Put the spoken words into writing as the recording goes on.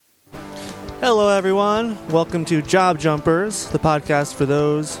Hello, everyone. Welcome to Job Jumpers, the podcast for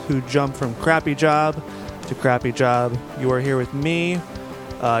those who jump from crappy job to crappy job. You are here with me,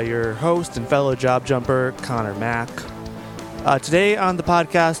 your host and fellow job jumper, Connor Mack. Today on the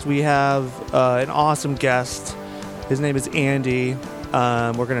podcast, we have an awesome guest. His name is Andy.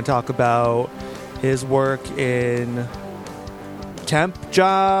 We're going to talk about his work in temp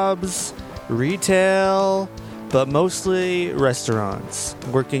jobs, retail, but mostly restaurants.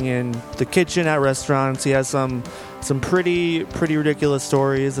 Working in the kitchen at restaurants. He has some pretty ridiculous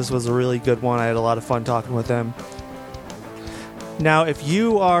stories. This was a really good one. I had a lot of fun talking with him. Now, if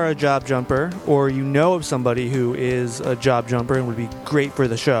you are a job jumper, or you know of somebody who is a job jumper and would be great for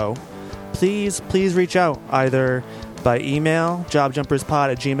the show, please reach out either by email,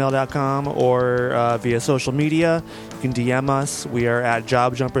 jobjumperspod@gmail.com, or via social media. You can DM us. We are at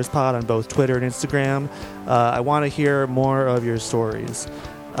jobjumperspod on both Twitter and Instagram. I want to hear more of your stories.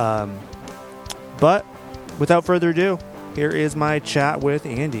 But without further ado, here is my chat with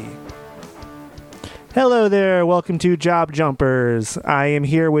Andy. Hello there. Welcome to Job Jumpers. I am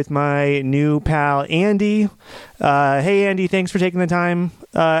here with my new pal, Andy. Hey, Andy, thanks for taking the time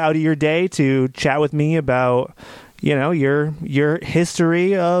out of your day to chat with me about your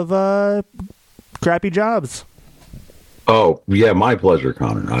history of crappy jobs. Oh, yeah, my pleasure,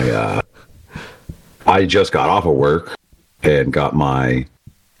 Connor. I just got off of work and got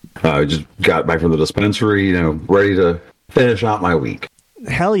just got back from the dispensary, ready to finish out my week.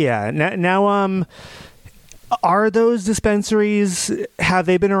 Hell yeah. Now, are those dispensaries, have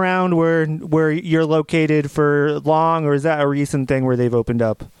they been around where you're located for long, or is that a recent thing where they've opened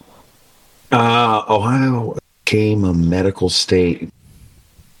up? Ohio became a medical state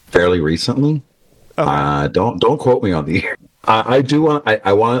fairly recently. Okay. Don't quote me on the year. I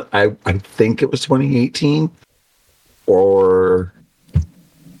think it was 2018 or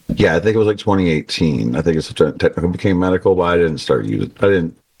yeah, I think it was like 2018. I think it's technically became medical, but I didn't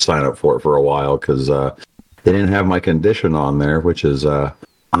sign up for it for a while because they didn't have my condition on there, which is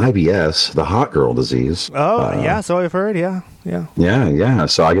IBS, the hot girl disease. Oh, yeah, so I've heard, yeah. Yeah.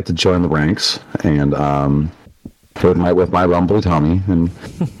 So I get to join the ranks and with my rumbly tummy and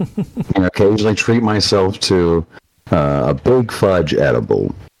occasionally treat myself to a big fudge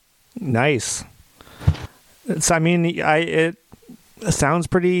edible. Nice. It sounds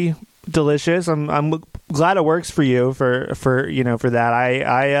pretty delicious. I'm glad it works for you for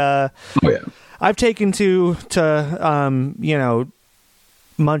that. I've taken to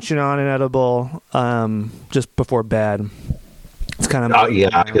munching on an edible just before bed. It's kind of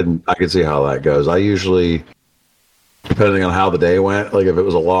I can see how that goes. I usually, depending on how the day went, like if it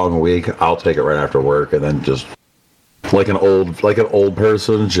was a long week, I'll take it right after work and then just like an old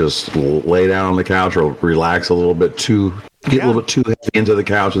person, just lay down on the couch or relax a little bit a little bit too heavy into the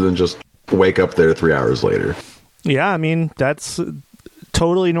couch and then just wake up there 3 hours later. Yeah, I mean, that's a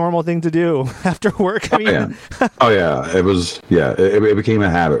totally normal thing to do after work. It became a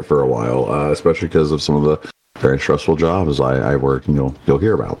habit for a while, especially because of some of the very stressful jobs I work and you'll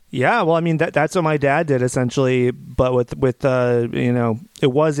hear about. Yeah, well, I mean, that's what my dad did essentially, but with it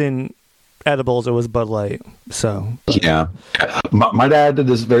wasn't edibles, it was Bud Light. So yeah, my dad did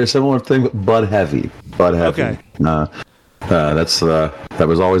this very similar thing, but Bud Heavy. Okay. That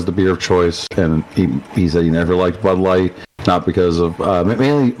was always the beer of choice, and he said he never liked Bud Light, not because of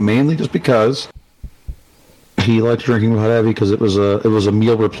mainly just because he liked drinking Bud Heavy because it was a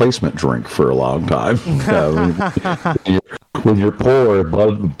meal replacement drink for a long time. When you're poor,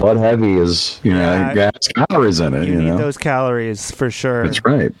 Bud Heavy is has calories in it. You need those calories for sure.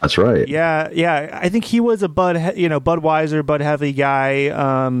 That's right. Yeah. I think he was a Budweiser, Bud Heavy guy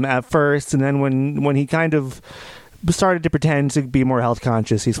at first, and then when he kind of started to pretend to be more health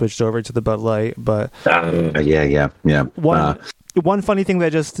conscious, he switched over to the Bud Light. But yeah. One funny thing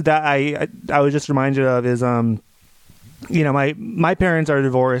that I was just reminded of is my parents are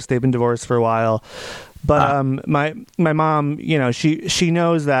divorced. They've been divorced for a while. But my mom, she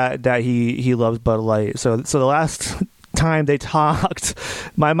knows that he loves Bud Light. So the last time they talked,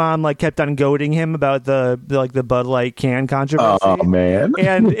 my mom kept on goading him about the Bud Light can controversy. Oh man!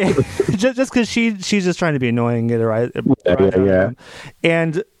 And just because she's just trying to be annoying, right? Yeah.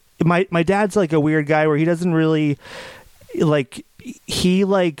 And my dad's a weird guy where he doesn't really he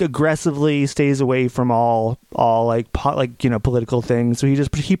aggressively stays away from all political things. So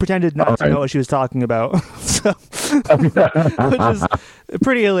he pretended not to know what she was talking about. So, which is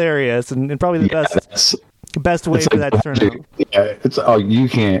pretty hilarious and probably the best way for that to turn out. Yeah, you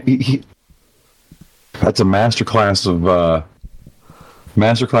can't. That's a masterclass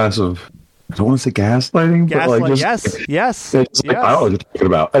of I don't want to say gaslighting, but like just, yes. It's like, I don't know what you're talking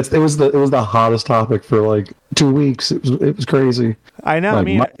about. It was the hottest topic for like 2 weeks. It was crazy. I know. Like, I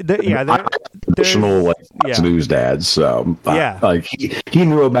mean, traditional like news dads. So like he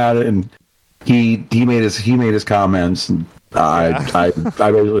knew about it, and he made his comments, and I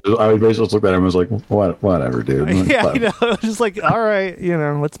basically just looked at him and was like, whatever, dude. Yeah, I know. Just like, all right,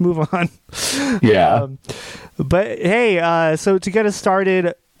 let's move on. Yeah. But hey, so to get us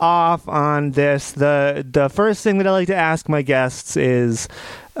started off on this, the first thing that I like to ask my guests is,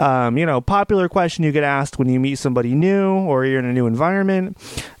 popular question you get asked when you meet somebody new or you're in a new environment.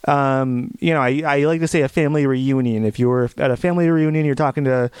 I like to say a family reunion. If you were at a family reunion, you're talking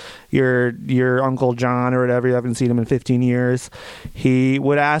to your Uncle John or whatever, you haven't seen him in 15 years. He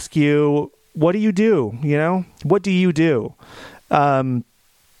would ask you, what do you do? What do you do?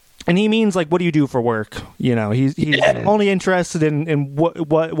 And he means like, what do you do for work? He's only interested in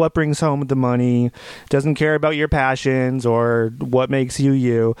what brings home the money, doesn't care about your passions or what makes you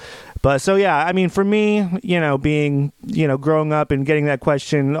you. But so, yeah, I mean, for me, being, growing up and getting that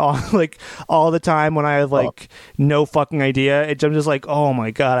question all the time when I have no fucking idea, I'm just like, oh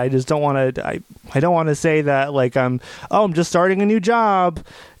my God, I just don't want to, I don't want to say that like, I'm just starting a new job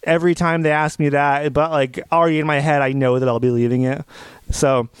every time they ask me that, but like already in my head, I know that I'll be leaving it.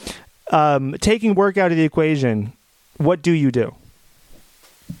 So, taking work out of the equation, what do you do?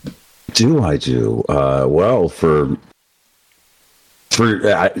 I do? Well,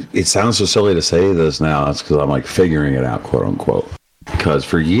 it sounds so silly to say this now. It's because I'm like figuring it out, quote unquote. Because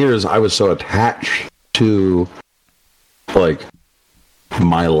for years I was so attached to like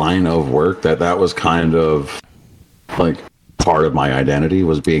my line of work that was kind of like part of my identity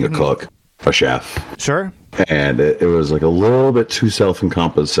was being a cook, a chef. Sure. And it was like a little bit too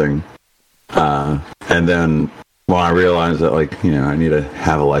self-encompassing. And then when I realized that I need to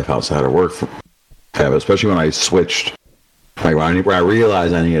have a life outside of work, especially when I switched, when I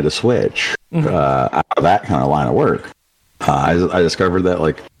realized I needed to switch out of that kind of line of work, I discovered that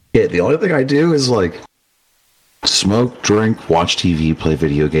the only thing I do is smoke, drink, watch TV, play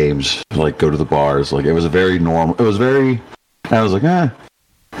video games, go to the bars. It was very normal. I was like,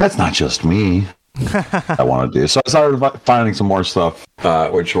 that's not just me. I want to do. So I started finding some more stuff,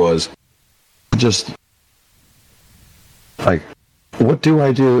 which was just what do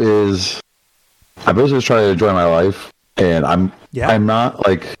I do is I basically just try to enjoy my life, and I'm not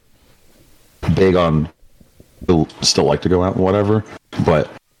big on still like to go out and whatever,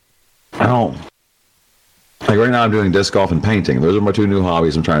 but I don't right now I'm doing disc golf and painting. Those are my two new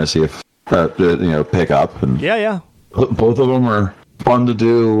hobbies. I'm trying to see if pick up, and both of them are fun to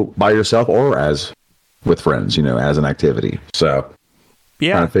do by yourself or as with friends, as an activity. So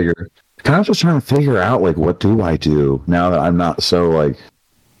trying to figure out what do I do now that I'm not so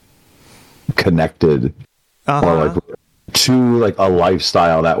connected or to a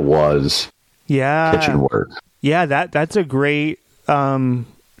lifestyle that was kitchen work. Yeah, that's a great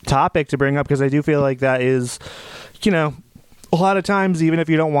topic to bring up, because I do feel like that is, a lot of times, even if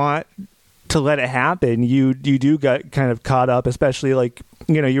you don't want to let it happen, you do get kind of caught up, especially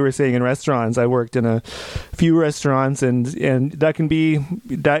you were saying in restaurants. I worked in a few restaurants, and that can be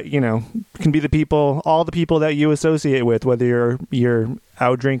can be the people, all the people that you associate with, whether you're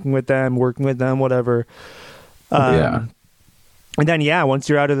out drinking with them, working with them, whatever. And then once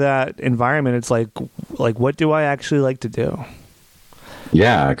you're out of that environment, it's like what do I actually like to do?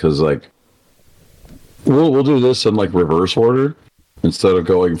 Yeah, because we'll do this in reverse order instead of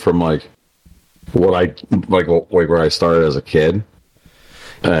going from what I where I started as a kid,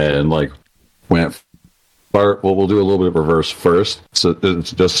 and we'll do a little bit of reverse first, so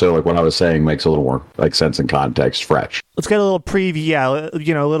it's just so what I was saying makes a little more sense and context, fresh. Let's get a little preview,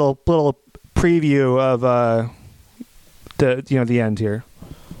 a little preview of the end here.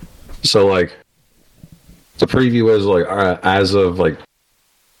 So the preview is as of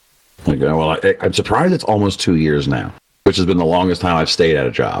I'm surprised it's almost 2 years now, which has been the longest time I've stayed at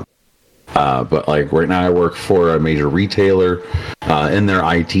a job. But right now I work for a major retailer in their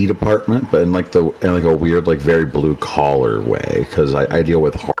IT department, but in a weird very blue collar way, because I deal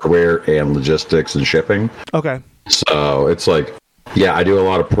with hardware and logistics and shipping. Okay. So it's I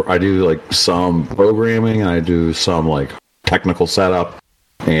do some programming, and I do some technical setup,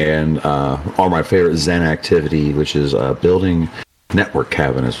 and on my favorite Zen activity, which is building network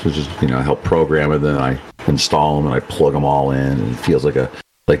cabinets, which is I help program it, then I install them and I plug them all in, and it feels like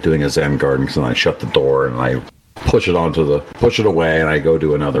doing a Zen garden, because then I shut the door and I push it away, and I go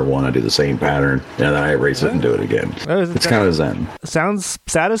do another one. I do the same pattern, and then I erase it and do it again. It's kind of Zen. Sounds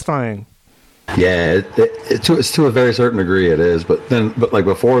satisfying. Yeah, it's to a very certain degree it is. But like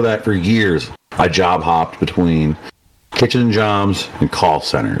before that, for years, I job hopped between kitchen jobs and call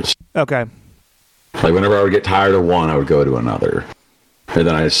centers. Okay. Like whenever I would get tired of one, I would go to another. And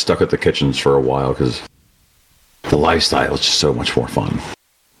then I stuck at the kitchens for a while because the lifestyle is just so much more fun.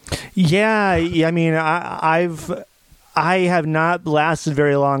 Yeah. I mean, I have not lasted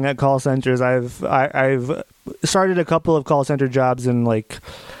very long at call centers. I've started a couple of call center jobs and one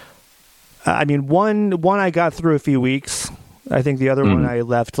I got through a few weeks. I think the other one I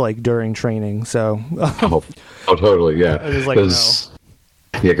left like during training. So oh, totally, yeah. I was like, no.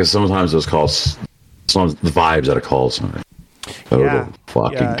 Yeah, because sometimes the vibes at a call center.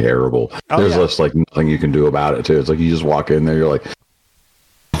 Fucking terrible. There's just like nothing you can do about it too. It's like you just walk in there, you're like,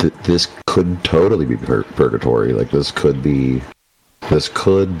 this could totally be purgatory. Like this could be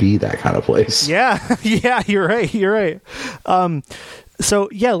that kind of place. Yeah, yeah, you're right. So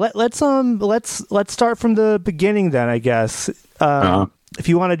yeah, let's start from the beginning then, I guess. If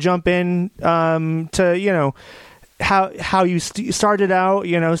you want to jump in to how you started out,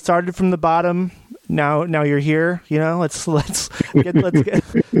 started from the bottom. Now you're here. Let's get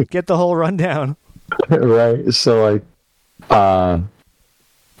the whole rundown. Right. So like a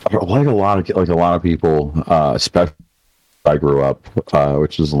lot of people, especially I grew up,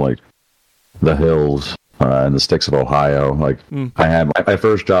 which is like the hills in the sticks of Ohio. I had my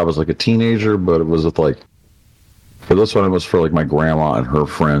first job was like a teenager, but it was with for this one it was for like my grandma and her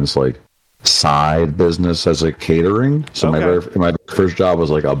friends side business as a catering. So my first job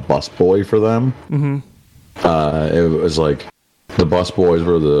was like a busboy for them. It was like the busboys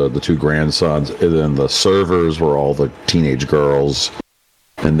were the two grandsons, and then the servers were all the teenage girls,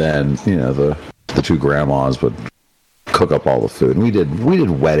 and then the two grandmas would cook up all the food. And we did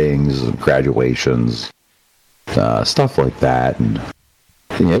weddings and graduations, stuff like that, and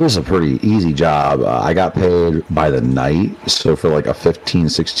it was a pretty easy job. I got paid by the night, so for like a 15,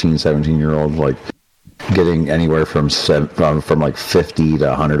 16, 17-year-old, like getting anywhere from like $50 to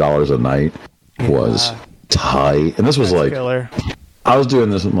 $100 a night was tight. And this was like killer. I was doing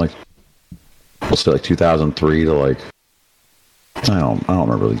this in let's say 2003 to I don't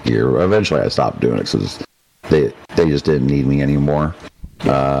remember the year. Eventually I stopped doing it because they just didn't need me anymore.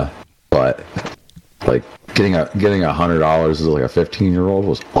 But getting $100 as like a 15-year-old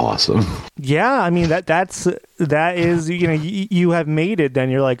was awesome. Yeah, I mean that is you have made it. Then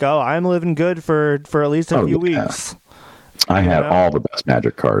you're like, oh, I'm living good for at least a few weeks. I had all the best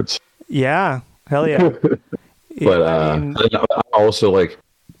Magic cards. Yeah, hell yeah. But I also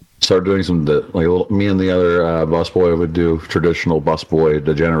started doing some me and the other busboy would do traditional busboy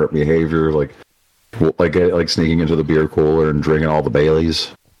degenerate behavior, like sneaking into the beer cooler and drinking all the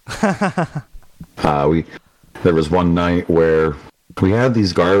Baileys. There was one night where we had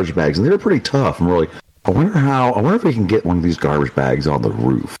these garbage bags, and they were pretty tough. And we're like, I wonder if we can get one of these garbage bags on the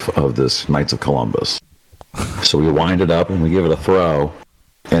roof of this Knights of Columbus. So we wind it up and we give it a throw,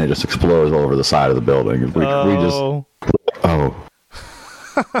 and it just explodes all over the side of the building. And we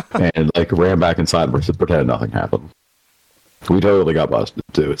and ran back inside and pretended nothing happened. We totally got busted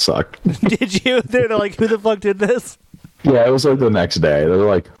too. It sucked. Did you? They're like, who the fuck did this? Yeah, it was the next day. They were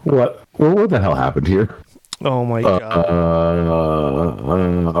like, what the hell happened here? Oh my god!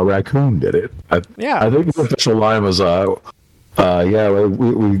 A raccoon did it. I think the official line was,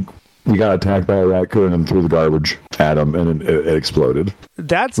 we got attacked by a raccoon and threw the garbage at him, and it exploded.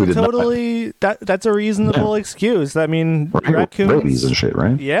 That's that's a reasonable excuse. I mean, raccoons, rabies and shit,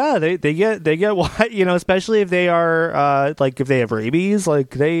 right? Yeah, they get especially if they are if they have rabies,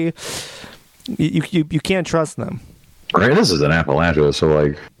 you can't trust them. Right, this is in Appalachia,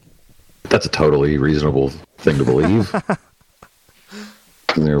 so that's a totally reasonable thing to believe.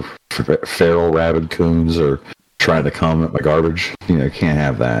 Feral rabid coons are trying to come at my garbage. Can't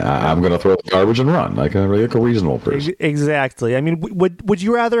have that. I'm going to throw the garbage and run like a reasonable person. Exactly. I mean, would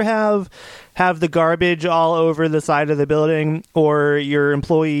you rather have the garbage all over the side of the building or your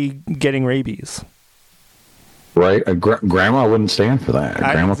employee getting rabies? Right. Grandma wouldn't stand for that.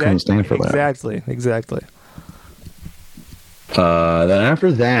 Grandma couldn't stand for that. Exactly. Then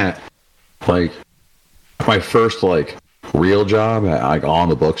after that, my first real job, on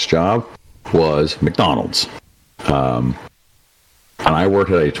the books job, was McDonald's. And I worked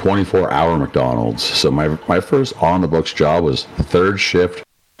at a 24-hour McDonald's. So my first on the books job was third shift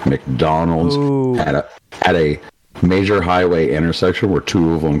McDonald's at a major highway intersection where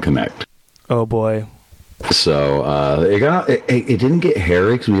two of them connect. Oh boy. So it didn't get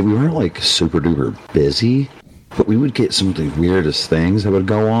hairy because we weren't super duper busy, but we would get some of the weirdest things that would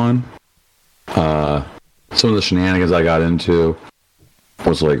go on. Some of the shenanigans I got into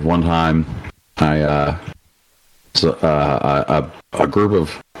was one time a group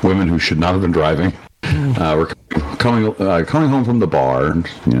of women who should not have been driving were coming home from the bar, and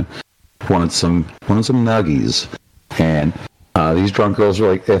wanted some nuggies, and these drunk girls were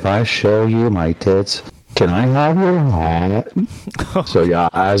like, "If I show you my tits, can I have your hat?" So yeah,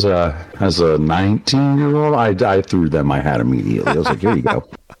 as a 19-year-old, I threw them my hat immediately. I was like, "Here you go."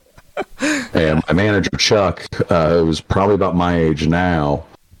 And my manager Chuck, who's probably about my age now,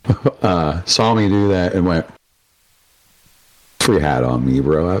 saw me do that and went, "Free hat on me,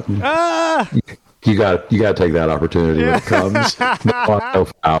 bro. You got to take that opportunity when it comes." No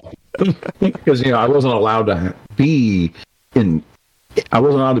foul. Because I wasn't allowed to be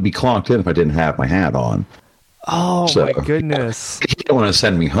clocked in if I didn't have my hat on. Oh, so, my goodness. He didn't want to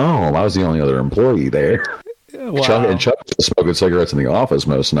send me home. I was the only other employee there. Wow. Chuck was smoking cigarettes in the office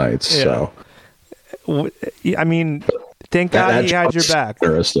most nights. Yeah. So, I mean, thank God he had your back.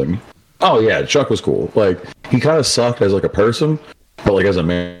 Interesting. Oh yeah, Chuck was cool. Like, he kind of sucked as like a person, but like as a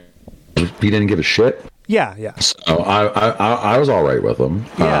man, he didn't give a shit. Yeah. So I was all right with him.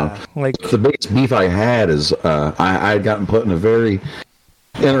 Yeah, like the biggest beef I had is I had gotten put in a very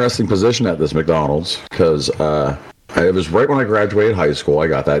interesting position at this McDonald's because it was right when I graduated high school. I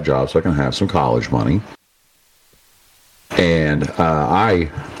got that job so I can have some college money. And I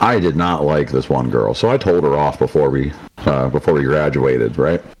did not like this one girl, so I told her off before we graduated,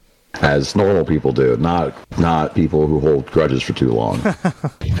 right? As normal people do, not people who hold grudges for too long.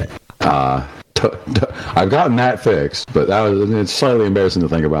 I've gotten that fixed, but it's slightly embarrassing to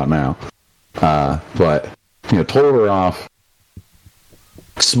think about now. But told her off,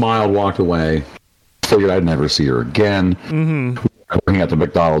 smiled, walked away, figured I'd never see her again. Mm-hmm. Working at the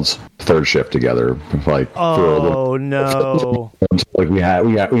McDonald's third shift together, like no, like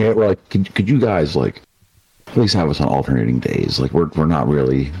we're like, could you guys like at least have us on alternating days? Like we're not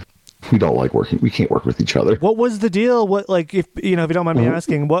really, we don't like working, we can't work with each other. What was the deal? What, like, if you don't mind me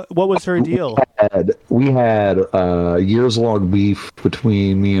asking, what was her deal? We had years long beef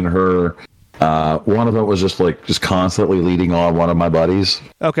between me and her. One of them was just constantly leading on one of my buddies.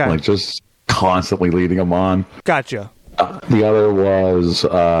 Okay, like just constantly leading him on. Gotcha. The other was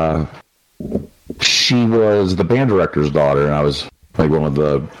she was the band director's daughter, and I was like one of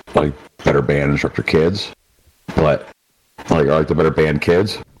the better band instructor kids, but I like the better band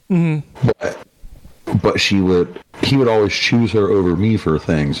kids. Mm-hmm. But he would always choose her over me for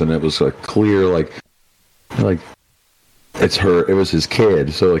things, and it was clear like it's her, it was his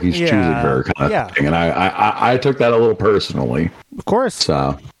kid, so he's choosing her kind of thing, and I took that a little personally, of course.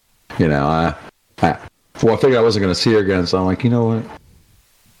 So I figured I wasn't going to see her again, so I'm like, you know what?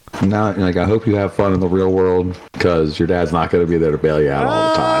 Now, I hope you have fun in the real world because your dad's not going to be there to bail you out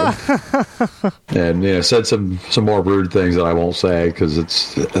all the time. And said some more rude things that I won't say because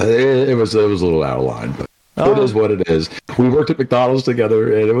it was a little out of line, but it is what it is. We worked at McDonald's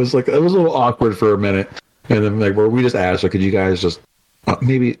together, and it was a little awkward for a minute, and then we just asked, could you guys just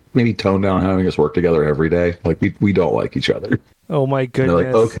maybe tone down having us work together every day? Like we don't like each other. Oh my goodness!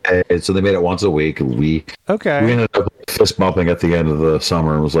 And they're like, okay, so they made it once a week. We ended up fist bumping at the end of the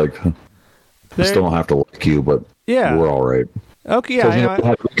summer and was like, I still don't have to like you, but we're all right. Okay,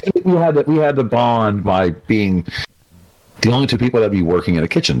 yeah. We had the bond by being the only two people that'd be working in a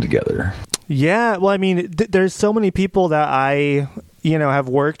kitchen together. Yeah, well, I mean, there's so many people that I have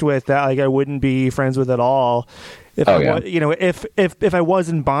worked with that I wouldn't be friends with at all. If I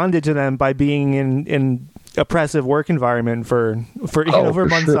wasn't bonded to them by being in oppressive work environment for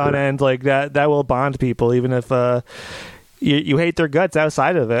months on end, like that will bond people, even if you hate their guts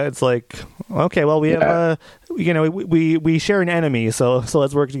outside of it. It's like, okay, well, we have we share an enemy, so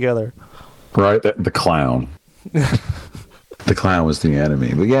let's work together. Right, the clown. The clown was the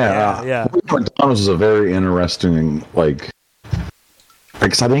enemy, but McDonald's was a very interesting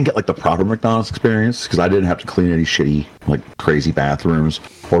because I didn't get the proper McDonald's experience because I didn't have to clean any shitty crazy bathrooms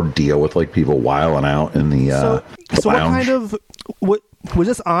or deal with people wilding out in the so what kind of was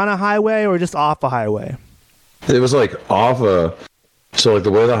this on a highway or just off a highway? It was off a, so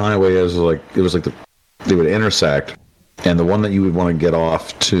the way the highway is it was they would intersect, and the one that you would want to get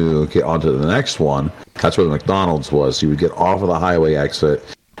off to get onto the next one, that's where the McDonald's was. So you would get off of the highway exit,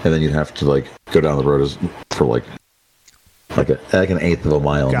 and then you'd have to go down the road for an eighth of a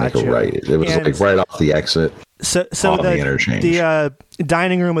mile and make a right. It was right off the exit. So the interchange. The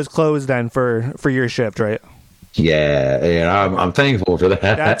dining room was closed then for your shift, right? Yeah, and I'm thankful for that.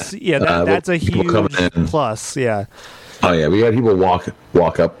 That's a huge plus. Yeah. Oh yeah, we had people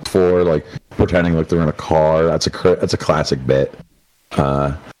walk up before pretending they're in a car. That's a classic bit.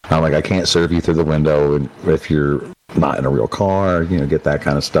 I'm I can't serve you through the window, and if you're not in a real car, get that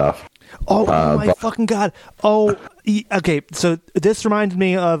kind of stuff. Oh, my fucking God. Oh, okay. So this reminded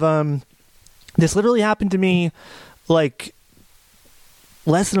me of, this literally happened to me like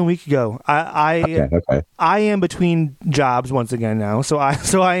less than a week ago. I am between jobs once again now. So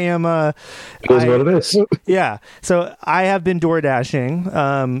I am, it is what it is. Yeah. So I have been door dashing,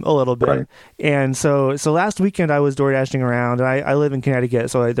 a little bit. Right. And so last weekend I was door dashing around, and I live in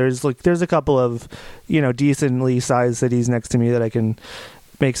Connecticut. So there's a couple of, decently sized cities next to me that I can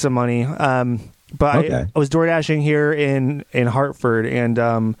make some money. But I was door dashing here in Hartford, and,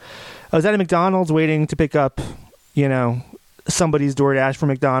 I was at a McDonald's waiting to pick up, somebody's DoorDash from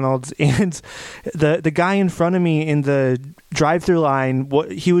McDonald's, and the guy in front of me in the drive-through line,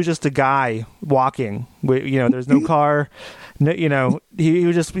 he was just a guy walking. There's no car. No, he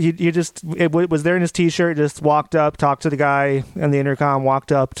was there in his t-shirt, just walked up, talked to the guy on the intercom,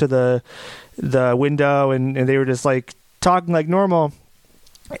 walked up to the window, and they were just like talking like normal.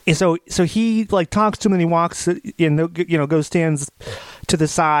 And so he like talks to him, and he walks in, goes stands to the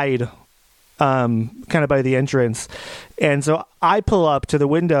side, kind of by the entrance. And so I pull up to the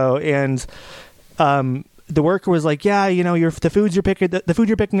window, and the worker was like, "Yeah, the food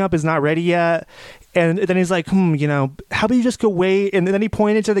you're picking up is not ready yet." And then he's like, how about you just go wait? And then he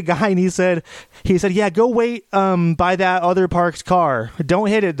pointed to the guy, and he said, "Yeah, go wait by that other parked car. Don't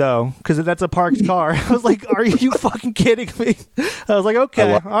hit it though, because that's a parked car." I was like, "Are you fucking kidding me?" I was like,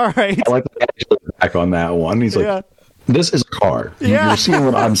 "Okay, all right." I like the back on that one. He's like, "This is a car. You're seeing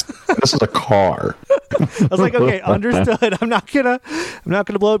what I'm. This is a car." I was like, "Okay, understood. I'm not gonna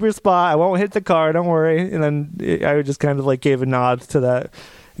blow up your spot. I won't hit the car. Don't worry." And then I just kind of like gave a nod to that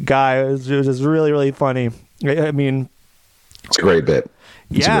guy. It was just really, really funny. I mean, it's a great bit.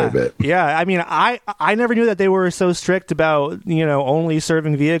 Yeah. I mean, I never knew that they were so strict about, only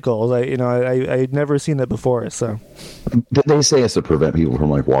serving vehicles. I'd never seen that before. So they say it's to prevent people from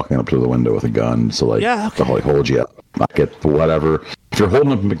like walking up to the window with a gun. So like, to like hold you up, not get whatever. If you're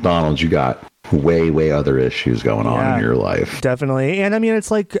holding up a McDonald's, you got way other issues going on in your life. Definitely. And I mean,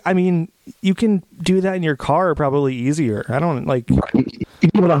 it's like, you can do that in your car probably easier. I don't like, you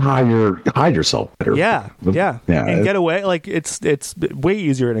want to hide yourself better. Yeah. And get away. Like it's way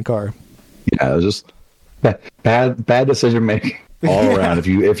easier in a car. Yeah. It was just bad decision making all around. If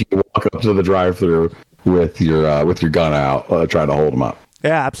you walk up to the drive-thru with your gun out, trying to hold them up.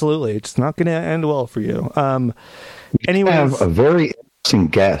 Yeah, absolutely. It's not going to end well for you. We have a very interesting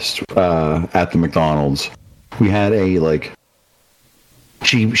guest at the McDonald's. We had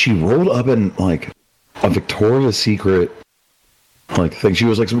she rolled up in like a Victoria's Secret like thing. She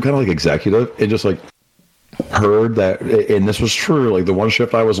was like some kind of like executive, and just like heard that, and this was true. Like the one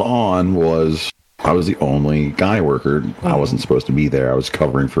shift I was on I was the only guy worker. I wasn't supposed to be there. I was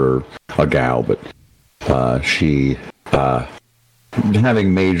covering for a gal, but she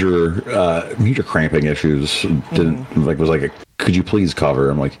having major cramping issues. Was like, "Could you please cover?"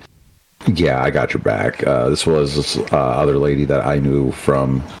 I'm like, "Yeah, I got your back." This was this other lady that I knew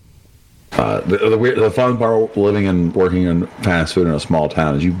from the fun part living and working in fast food in a small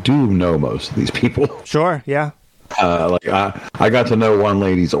town is you do know most of these people. Sure, yeah. I got to know one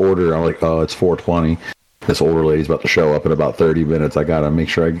lady's order. I'm like, "Oh, it's 4:20. This older lady's about to show up in about 30 minutes. I gotta make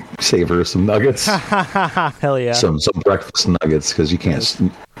sure I save her some nuggets." Hell yeah! Some breakfast nuggets, because you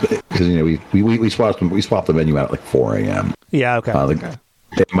can't, because we swapped the menu out at like 4 a.m. Yeah, okay. One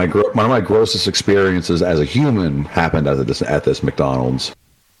of my grossest experiences as a human happened at this McDonald's.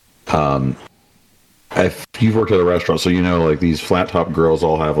 If you've worked at a restaurant, so like these flat top grills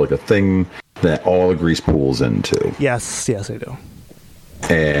all have like a thing that all the grease pools into. Yes, I do.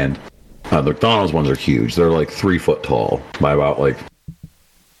 And the McDonald's ones are huge. They're like 3 foot tall by about like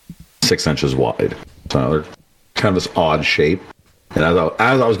 6 inches wide. So they're kind of this odd shape. And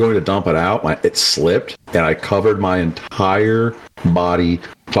as I was going to dump it out, it slipped, and I covered my entire body.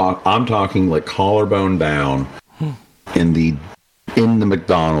 I'm talking like collarbone down in the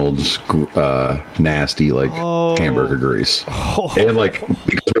McDonald's nasty hamburger grease. And like,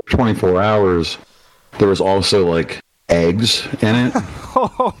 because it was 24 hours, there was also like eggs in it.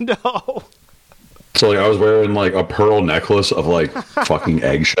 Oh no. So like I was wearing like a pearl necklace of like fucking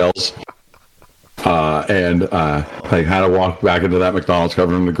eggshells. And I had to walk back into that McDonald's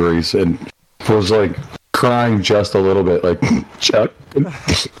covered in the grease, and was like crying just a little bit, like, "Chuck,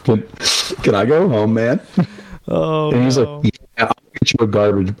 can I go home, man?" Oh, and he's like, "Yeah, I'm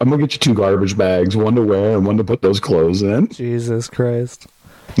gonna get you 2 garbage bags, one to wear and one to put those clothes in." Jesus Christ.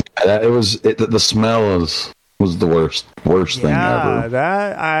 Yeah, the smell was the worst thing ever.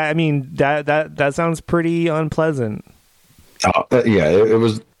 That sounds pretty unpleasant. Yeah, it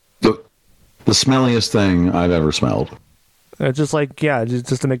was the smelliest thing I've ever smelled. It's just like,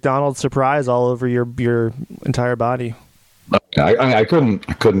 just a McDonald's surprise all over your entire body. I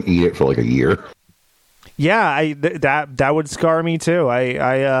couldn't eat it for like a year. Yeah, that would scar me too.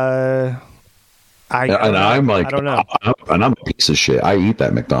 I'm like, I don't know. I'm a piece of shit. I eat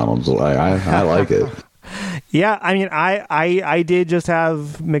that McDonald's. I like it. Yeah, I mean, I did just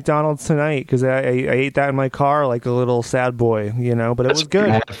have McDonald's tonight because I ate that in my car like a little sad boy, but it was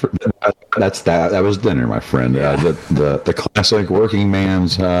good. That was dinner, my friend. Yeah. The classic working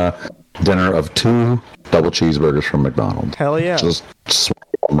man's dinner of 2 double cheeseburgers from McDonald's. Hell yeah. Just swipe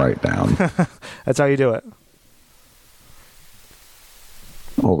them right down. That's how you do it.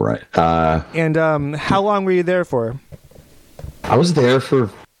 All right. And how long were you there for? I was there for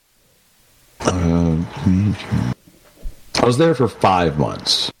 5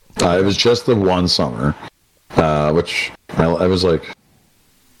 months. It was just the one summer, which I was like,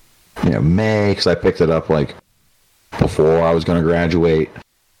 May, because I picked it up like before I was going to graduate,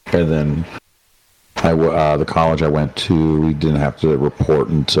 and then the college I went to, we didn't have to report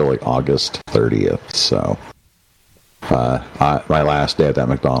until like August 30th. So my last day at that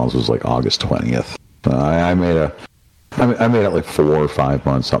McDonald's was like August 20th. I made it like 4 or 5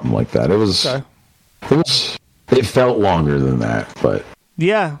 months, something like that. It felt longer than that, but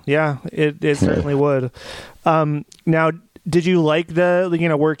yeah, it certainly would. Now, did you like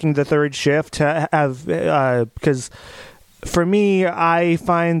the working the third shift to have because for me, I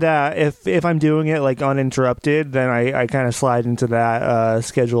find that if I'm doing it like uninterrupted, then I kind of slide into that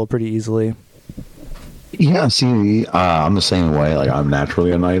schedule pretty easily. Yeah, see, I'm the same way. Like, I'm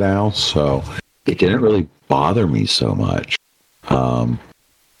naturally a night owl, so it didn't really bother me so much.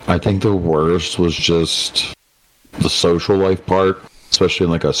 I think the worst was just the social life part, especially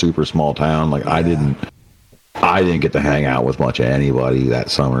in like a super small town. Like, I didn't get to hang out with much of anybody that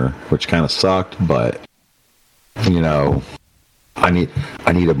summer, which kind of sucked. But I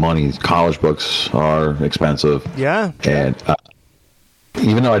needed money. College books are expensive. Yeah, and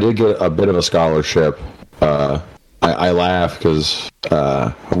even though I did get a bit of a scholarship, I laugh because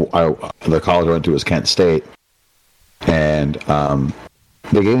the college I went to was Kent State, and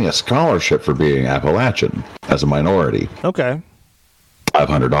they gave me a scholarship for being Appalachian as a minority. Okay.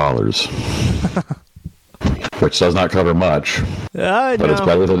 $500, which does not cover much, but it's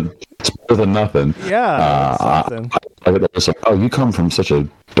better than nothing. Yeah, something. I was like, oh, you come from such a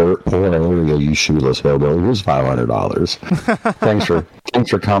dirt poor area, you shoeless hillbilly. Here's $500. Thanks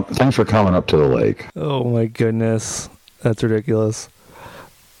for coming up to the lake. Oh my goodness, that's ridiculous.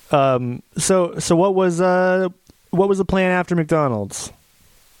 So what was the plan after McDonald's?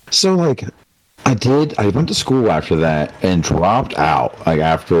 So like, I went to school after that and dropped out like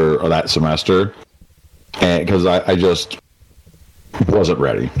after that semester, and because I just wasn't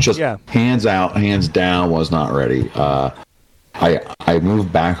ready. Hands out, hands down, was not ready. I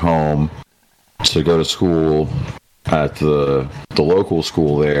moved back home to go to school at the local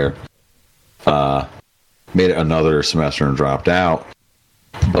school there. Made it another semester and dropped out.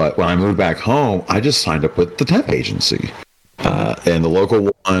 But when I moved back home, I just signed up with the temp agency. And the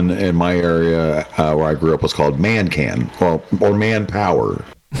local one in my area where I grew up was called ManCan or Manpower.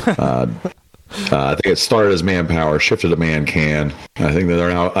 I think it started as Manpower, shifted to ManCan. I think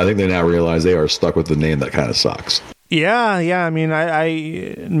they now realize they are stuck with the name that kind of sucks. Yeah. I mean,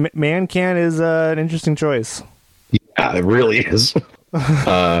 ManCan is an interesting choice. Yeah, it really is.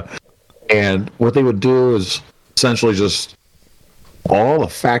 And what they would do is essentially just all the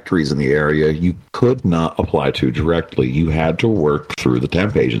factories in the area you could not apply to directly. You had to work through the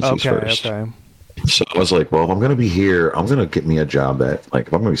temp agencies first. Okay. So I was like, well, if I'm going to be here, I'm going to get me a job that, like,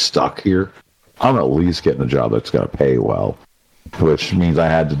 if I'm going to be stuck here, I'm at least getting a job that's going to pay well, which means I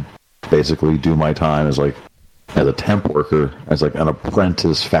had to basically do my time as a temp worker, as like an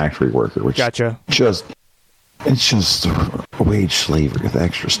apprentice factory worker, which gotcha. It's just wage slavery with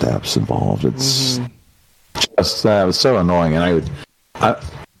extra steps involved. It's just it was so annoying, and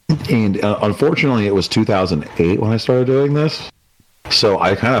unfortunately, it was 2008 when I started doing this, so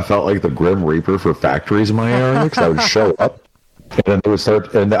I kind of felt like the Grim Reaper for factories in my area because I would show up. And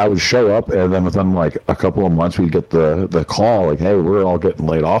then I would show up, and then within like a couple of months, we'd get the call like, "Hey, we're all getting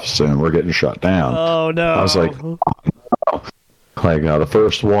laid off soon. We're getting shut down." Oh no! I was like, oh, no. Like the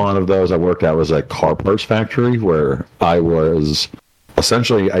first one of those I worked at was a car parts factory where I was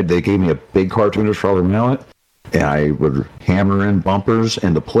essentially they gave me a big cartoonish rubber mallet, and I would hammer in bumpers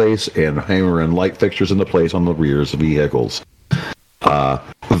into place and hammer in light fixtures into place on the rears of vehicles.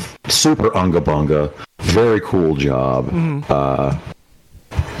 Super unga bunga, very cool job.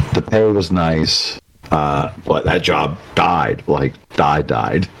 The pay was nice, but that job died. And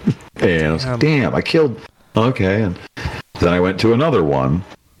I was like, damn, I killed. Okay, and Then I went to another one,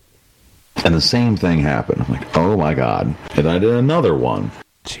 and the same thing happened. I'm like, oh my God. And I did another one.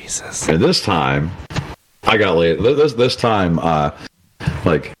 Jesus. And this time, I got laid. This time,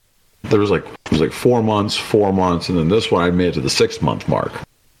 like, it was like 4 months, and then this one I made it to the 6 month mark.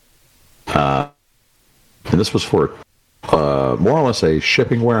 And this was for more or less a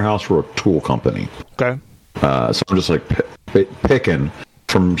shipping warehouse for a tool company. Okay. So I'm just like picking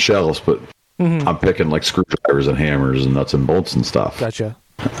from shelves, but I'm picking like screwdrivers and hammers and nuts and bolts and stuff. Gotcha.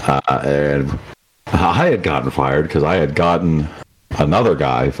 And I had gotten fired because I had gotten another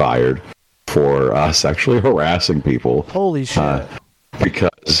guy fired for sexually harassing people. Holy shit.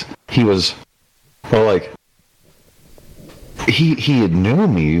 Because he was, well, like, he had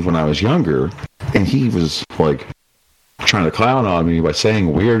known me when I was younger, and he was, like, trying to clown on me by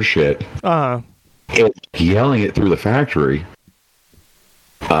saying weird shit. And yelling it through the factory.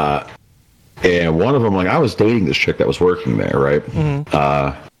 And one of them, like, I was dating this chick that was working there, right?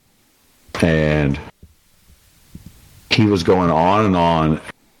 And he was going on and on,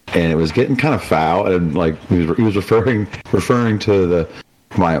 and it was getting kind of foul, and like he was referring to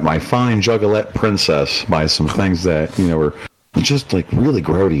my fine juggalette princess by some things that were just like really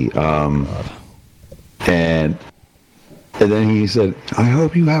grody. And then he said, I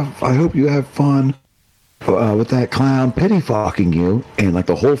hope you have fun with that clown pity fucking you, and like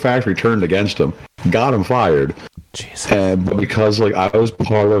the whole factory turned against him, got him fired. Jesus. But because like I was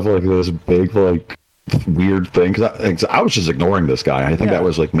part of like this big like weird thing, because I was just ignoring this guy. I think that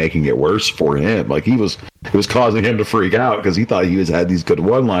was like making it worse for him. Like it was causing him to freak out because he thought he had these good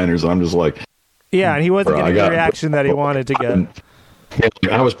one-liners, and I'm just like, and he wasn't getting the reaction that he wanted to get.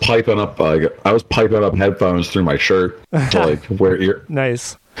 I was piping up headphones through my shirt to like wear ear.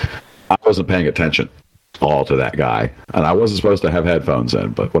 Nice. I wasn't paying attention all to that guy, and I wasn't supposed to have headphones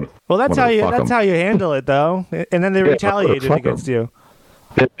in. But that's how you handle it, though. And then they retaliated against you.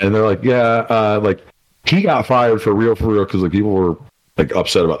 And they're like, like he got fired for real, because like people were like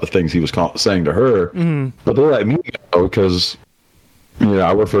upset about the things he was saying to her. But they let me go because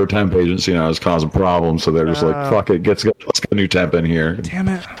I work for a temp agency and I was causing problems. So they're just like, fuck it, let's get a new temp in here. Damn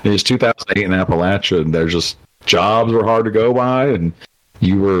it! And it's 2008 in Appalachia, and there's just jobs were hard to go by, and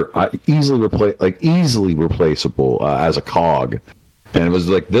you were easily replaceable as a cog. And it was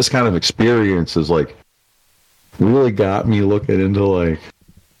like this kind of experience is like really got me looking into like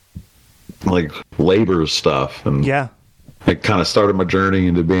labor stuff, and it kind of started my journey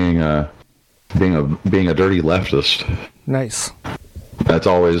into being a dirty leftist. Nice. That's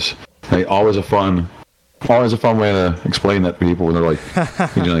always a fun way to explain that to people when they're like,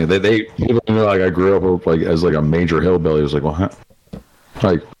 people like I grew up like as like a major hillbilly. It's like,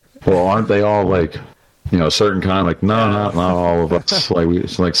 well, aren't they all like, certain kind? Like, no, not all of us.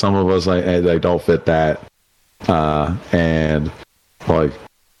 Like some of us, I don't fit that. And like,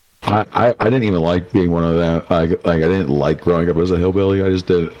 I didn't even like being one of them. I didn't like growing up as a hillbilly. I just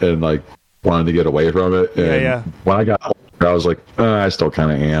did, and like wanted to get away from it. And when I got older, I was like, I still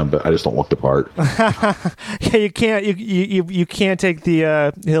kind of am, but I just don't look the part. You can't take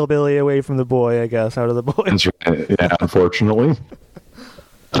the hillbilly away from the boy, I guess, out of the boy. That's right. Yeah, unfortunately.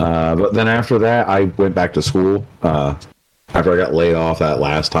 But then after that, I went back to school. After I got laid off that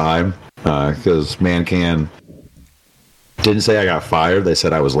last time, because ManCan didn't say I got fired. They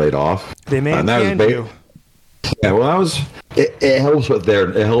said I was laid off. They ManCanned you. Yeah, well, it helps with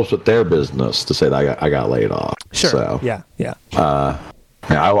their business to say that I got laid off. Sure. So, yeah. I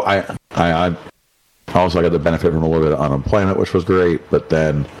also got the benefit from a little bit of unemployment, which was great. But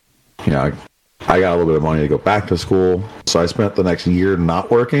then, I got a little bit of money to go back to school, so I spent the next year not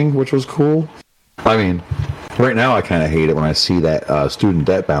working, which was cool. I mean, right now I kind of hate it when I see that student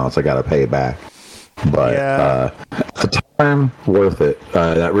debt balance I got to pay back. But at the time, worth it.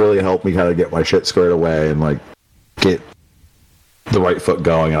 That really helped me kind of get my shit squared away and like get the right foot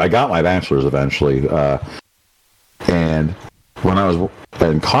going. And I got my bachelor's eventually. And when I was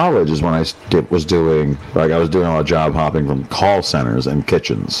in college is when I was doing a lot of job hopping from call centers and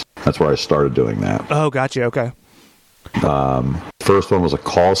kitchens. That's where I started doing that. Oh, gotcha. Okay. First one was a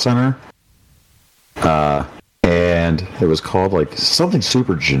call center. And it was called like something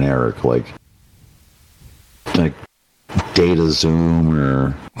super generic, like Data Zoom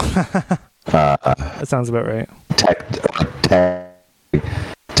or that sounds about right.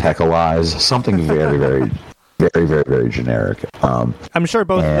 Techalize, something very, very, very, very, very generic. I'm sure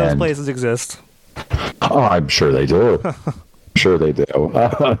both of those places exist. Oh, I'm sure they do.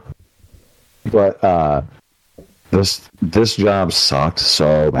 But this job sucked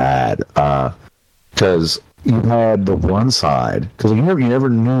so bad because you had the one side, because you never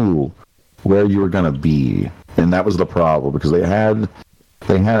knew where you were going to be, and that was the problem because they had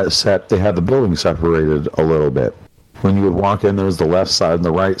the building separated a little bit. When you would walk in, there was the left side and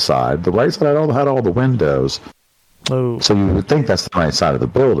the right side. The right side had all the windows. Oh. So you would think that's the right side of the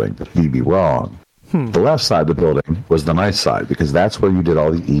building, but you'd be wrong. The left side of the building was the nice side because that's where you did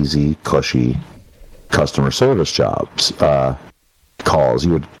all the easy, cushy customer service jobs, calls.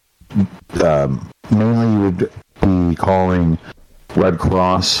 You would mainly you would be calling Red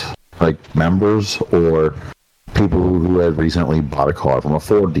Cross members or people who had recently bought a car from a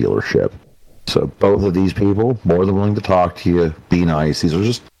Ford dealership. So both of these people, more than willing to talk to you, be nice. These are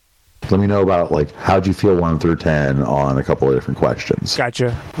just, let me know about how'd you feel 1 through 10 on a couple of different questions.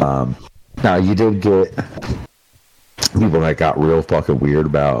 Gotcha. Now you did get people that got real fucking weird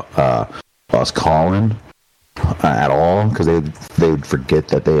about us calling at all because they'd forget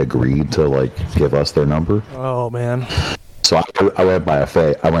that they agreed to give us their number. Oh man. So I went by a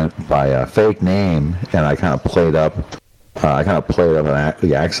fake name, and I kind of played up.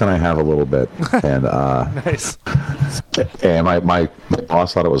 The accent I have a little bit, and nice. And my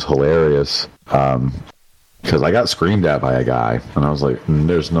boss thought it was hilarious because I got screamed at by a guy, and I was like,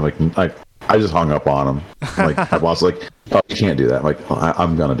 "There's no I just hung up on him." My boss was like, "Oh, you can't do that." I'm like,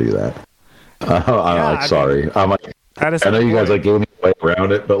 "I'm gonna do that." Sorry. I'm like, I know you guys gave me a way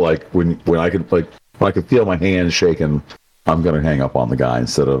around it, but when I could feel my hands shaking, I'm gonna hang up on the guy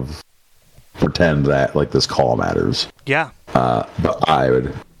instead of pretend that this call matters. Yeah. But I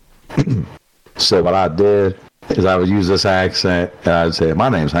would. So what I did is I would use this accent and I'd say, "My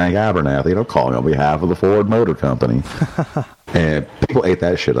name's Hank Abernathy. I'm calling on behalf of the Ford Motor Company." And people ate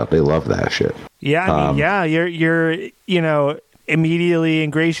that shit up. They loved that shit. Yeah, I mean, you're immediately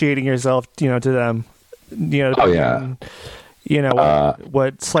ingratiating yourself, to them. Oh yeah.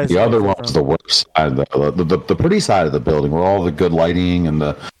 What slice? The other one was the worst side, the pretty side of the building, where all the good lighting and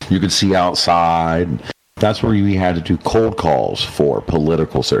you could see outside. That's where we had to do cold calls for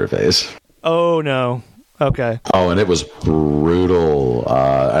political surveys. Oh no! Okay. Oh, and it was brutal.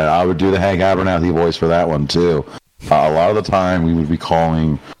 And I would do the Hank Abernathy voice for that one too. A lot of the time, we would be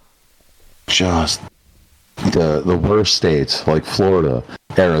calling just the worst states like Florida,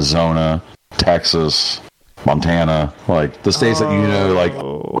 Arizona, Texas, Montana, the states that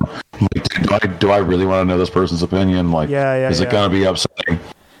do I really want to know this person's opinion? Is it going to be upsetting?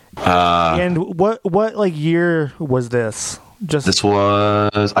 And what year was this? This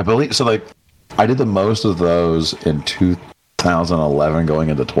was, I believe, so I did the most of those in 2011 going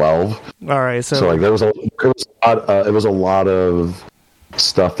into 12. All right, so there was a lot of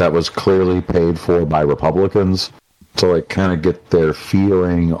stuff that was clearly paid for by Republicans to kind of get their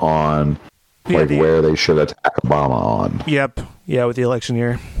feeling on where they should attack Obama on. Yep. Yeah, with the election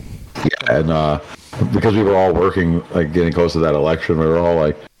year. Yeah, and because we were all working, getting close to that election, we were all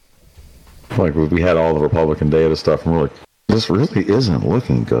we had all the Republican data stuff, and we're like, this really isn't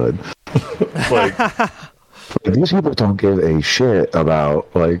looking good. These people don't give a shit about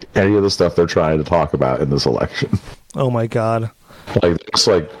any of the stuff they're trying to talk about in this election. Oh my god! It's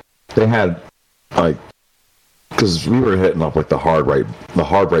they had because we were hitting up the hard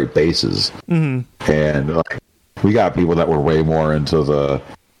right bases, and we got people that were way more into the.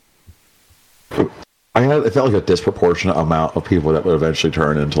 It felt like a disproportionate amount of people that would eventually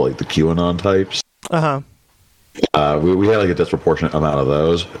turn into the QAnon types. We had a disproportionate amount of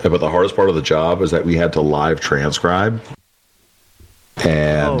those, but the hardest part of the job is that we had to live transcribe,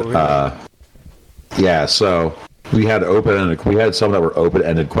 and so we had we had some that were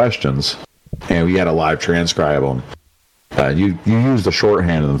open-ended questions, and we had to live transcribe them. You used the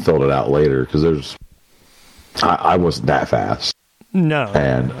shorthand and then filled it out later because I wasn't that fast. No,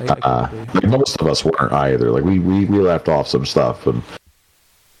 and most of us weren't either. We left off some stuff, and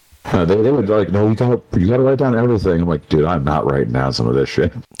they would "No, you gotta write down everything." I'm like, "Dude, I'm not writing down some of this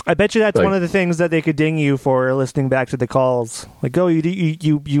shit." I bet you that's one of the things that they could ding you for listening back to the calls. "Oh,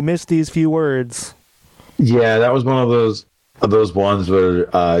 you missed these few words." Yeah, that was one of those ones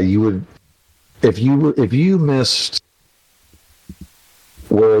where you would, if you missed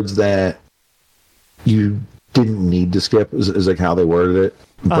words that you didn't need to skip is how they worded it,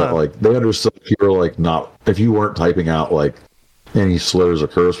 but they understood if you were not, if you weren't typing out any slurs or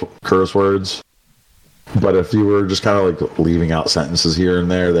curse words, but if you were just kind of leaving out sentences here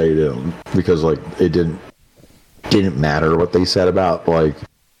and there, they didn't, because it didn't matter what they said about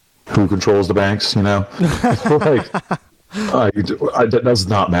who controls the banks, It does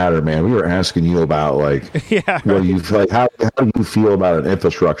not matter, man. We were asking you about what do you how do you feel about an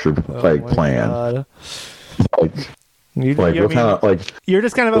infrastructure plan? God. You're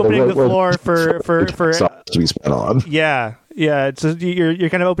just kind of opening the floor for to be spent on. Yeah, Yeah, it's just, you're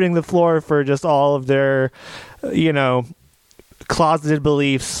kind of opening the floor for just all of their, closeted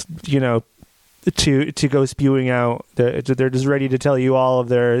beliefs, to go spewing out. They're just ready to tell you all of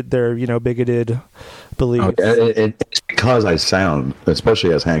their bigoted beliefs. It's because I sound,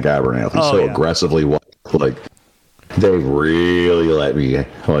 especially as Hank Abernathy, aggressively white. Like, they really let me in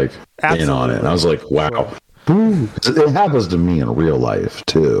on it. And I was like, wow. Ooh. It happens to me in real life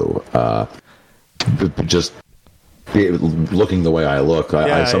too. Just looking the way I look,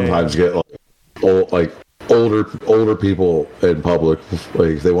 I sometimes get older people in public, like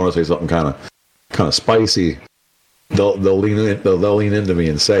if they want to say something kind of spicy, they'll lean into me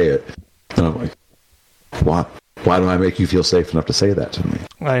and say it, and I'm like, why don't I make you feel safe enough to say that to me?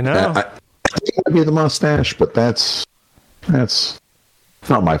 I know. I think it might be the mustache, but that's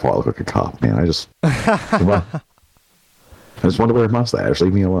not my fault. I look like a cop, man. I just want to wear a mustache.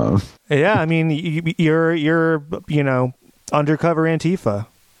 Leave me alone. Yeah, I mean, you're undercover Antifa.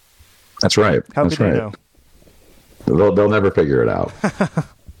 That's right. How could they know? They'll never figure it out.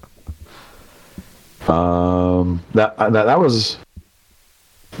 That was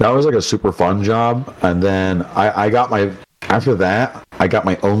like a super fun job, and then I got my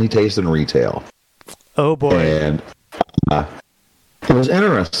only taste in retail. Oh boy! And it was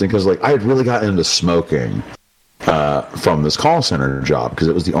interesting because I had really gotten into smoking from this call center job because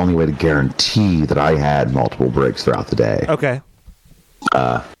it was the only way to guarantee that I had multiple breaks throughout the day. Okay.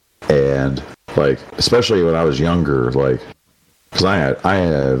 And especially when I was younger, because I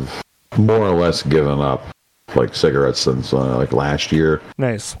have more or less given up cigarettes since last year.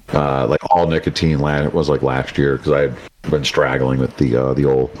 Nice. All nicotine was last year because I had been straggling with the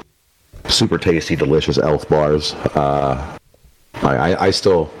old super tasty, delicious Elf bars. I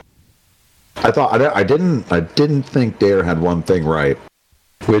didn't think Dare had one thing right,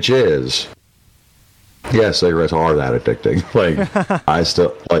 which is, yes, cigarettes are that addicting. I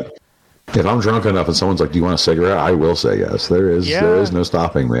still if I'm drunk enough and someone's like, "Do you want a cigarette?" I will say yes. There is no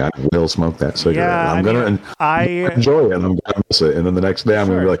stopping me. I will smoke that cigarette. Yeah, I enjoy it, and I'm gonna miss it. And then the next day, I'm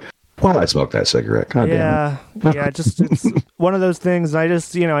gonna be like, "Well, I smoked that cigarette." God damn it. Yeah. It's one of those things. I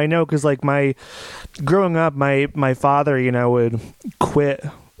just, I know because growing up, my father, would quit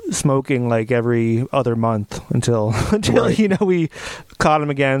smoking every other month until right. We caught him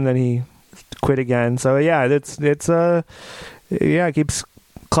again, then he quit again. So yeah, it keeps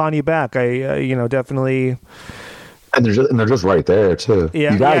clawing you back. I definitely. And they're just right there too.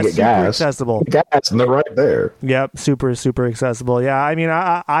 Yeah, you gotta get gas. Accessible. Gas, and they're right there. Yep, super super accessible. Yeah, I mean,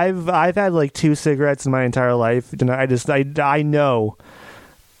 I've had 2 cigarettes in my entire life, and I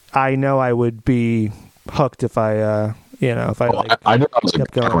know I would be hooked if I if I I knew I was a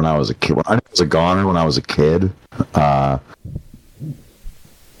goner when I was a kid. I knew I was a goner when I was a kid.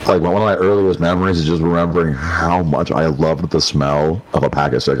 One of my earliest memories is just remembering how much I loved the smell of a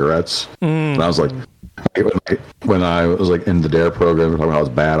pack of cigarettes. And I was like, when I was in the Dare program, talking about I was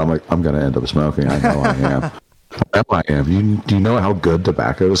bad, I'm like, I'm going to end up smoking. I know I am. I am. Do you know how good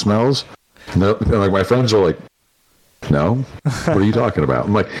tobacco smells? And my friends are like, no. What are you talking about?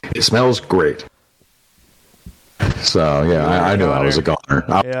 I'm like, it smells great. So yeah, I knew I was a goner.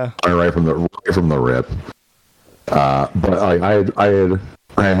 Yeah. Right from the rip. But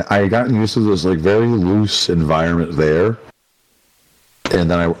I had gotten used to this very loose environment there, and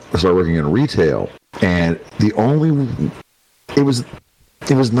then I started working in retail, and it was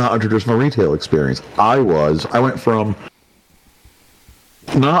not a traditional retail experience. I went from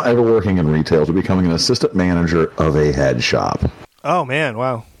not ever working in retail to becoming an assistant manager of a head shop. Oh man,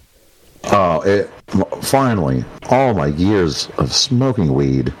 wow. Finally, all my years of smoking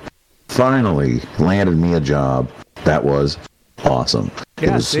weed finally landed me a job that was awesome.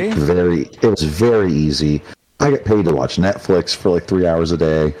 Yeah, it was very easy. I get paid to watch Netflix for 3 hours a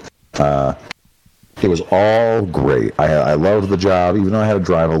day. It was all great. I loved the job, even though I had to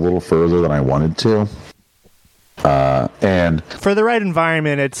drive a little further than I wanted to. And for the right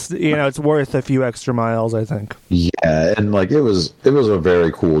environment, it's worth a few extra miles, I think. Yeah, and it was a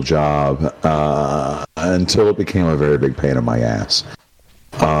very cool job until it became a very big pain in my ass.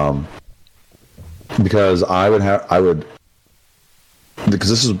 Because because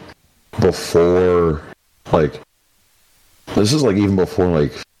this is before even before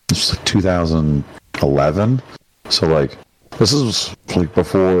 2011. So this is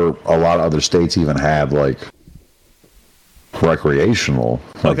before a lot of other states even had recreational.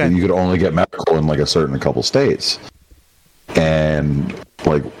 Okay. You could only get medical in a certain couple states, and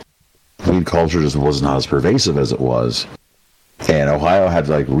weed culture just was not as pervasive as it was. And Ohio had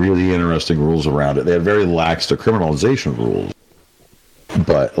really interesting rules around it. They had very lax decriminalization rules,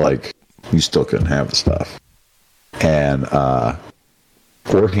 but you still couldn't have the stuff. and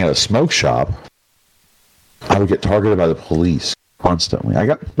working at a smoke shop, I would get targeted by the police constantly. I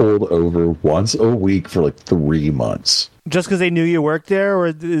got pulled over once a week for like 3 months. Just because they knew you worked there,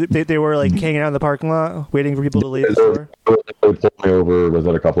 or they were like hanging out in the parking lot waiting for people to leave the store? They pulled me over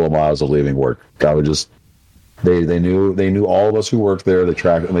within a couple of miles of leaving work. I would just they knew all of us who worked there. They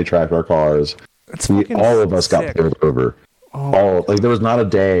tracked our cars. All of us got pulled over. Oh. There was not a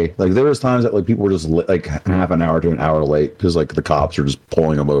day. Like there was times that like people were just like half an hour to an hour late because like the cops are just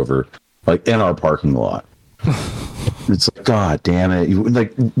pulling them over like in our parking lot. It's like, God damn it!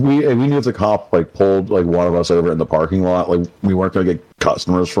 We knew if the cop like pulled like one of us over in the parking lot, like we weren't going to get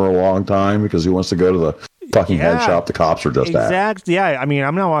customers for a long time because who wants to go to the fucking head shop the cops are just at? Yeah, I mean,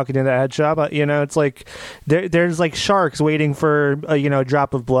 I'm not walking into that head shop. It's like there's like sharks waiting for a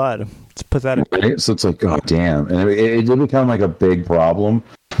drop of blood. It's pathetic. Right? So it's like, God damn, and it did become like a big problem.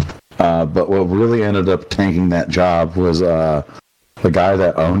 But what really ended up tanking that job was the guy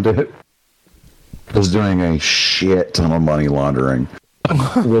that owned it was doing a shit ton of money laundering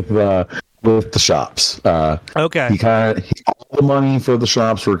with the shops. Okay. All the money for the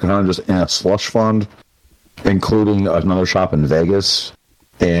shops were kind of just in a slush fund, including another shop in Vegas.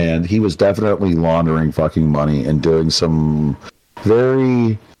 And he was definitely laundering fucking money and doing some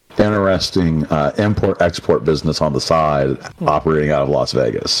very interesting import-export business on the side, operating out of Las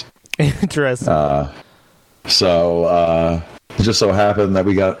Vegas. Interesting. It just so happened that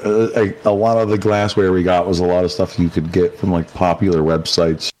we got a lot of the glassware we got was a lot of stuff you could get from like popular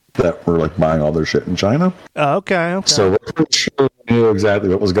websites that were like buying all their shit in China. Okay. So we're pretty sure we knew exactly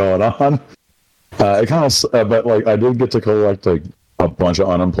what was going on. It kind of, but like I did get to collect like a bunch of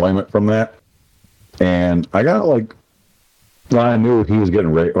unemployment from that, and I got like when I knew he was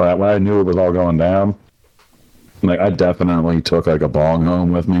getting ready, when I knew it was all going down, like I definitely took like a bong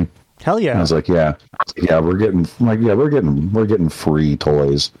home with me. Hell yeah! And I was like, we're getting free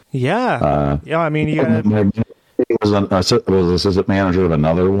toys. Yeah, I mean, it was an assistant manager of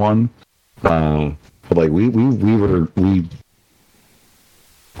another one, but like we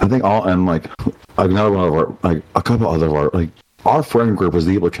I think all and like another one of our like a couple other of our like our friend group was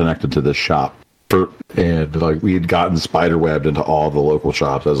able to connected to this shop and like we had gotten spiderwebbed into all the local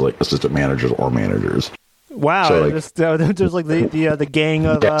shops as like assistant managers or managers. Wow, so, like, there's like the gang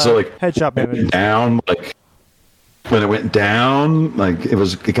of head shop managers. Down, like when it went down, like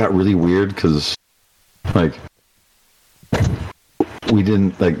it got really weird because like we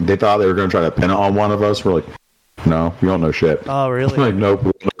didn't like they thought they were going to try to pin it on one of us. We're like, no, you don't know shit. Oh, really? Like, nope,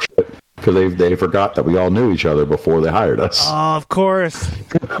 we don't know shit because they forgot that we all knew each other before they hired us. Oh, of course.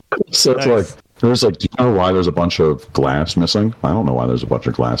 So nice. It's like. There's like, do you know why there's a bunch of glass missing? I don't know why there's a bunch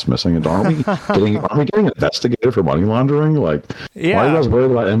of glass missing. And aren't we getting investigated for money laundering? Like, why are you guys worried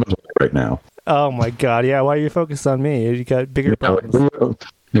about inventory right now? Oh my God, yeah. Why are you focused on me? You got bigger problems.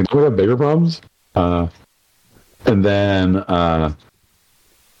 We have bigger problems. And then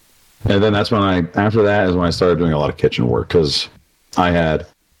that's when after that is when I started doing a lot of kitchen work because I had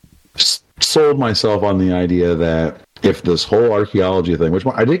sold myself on the idea that if this whole archaeology thing, which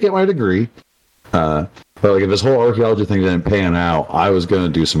I did get my degree. But like if this whole archaeology thing didn't pan out, I was going to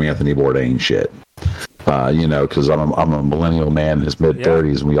do some Anthony Bourdain shit. Because I'm a millennial man in his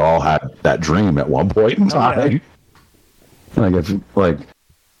mid-30s, and we all had that dream at one point in time. Like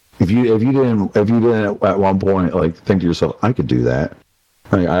if you didn't at one point like think to yourself, I could do that.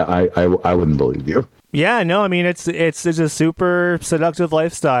 I wouldn't believe you. Yeah, no, I mean it's a super seductive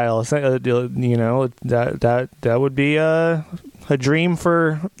lifestyle. That would be a dream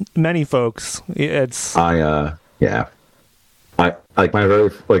for many folks. I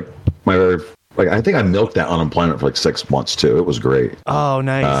think I milked that unemployment for like 6 months too. It was great. Oh,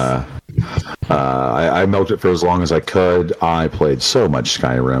 nice. I milked it for as long as I could. I played so much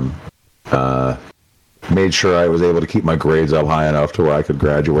Skyrim. Made sure I was able to keep my grades up high enough to where I could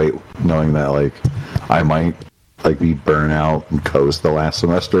graduate, knowing that like I might like be burnt out and coast the last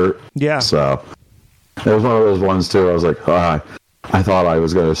semester. Yeah. So it was one of those ones too. I was like, I thought I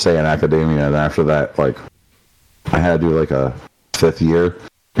was going to stay in academia, and after that, like I had to do like a 5th year,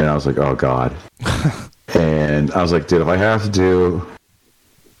 and I was like, oh God. And I was like, dude, if I have to do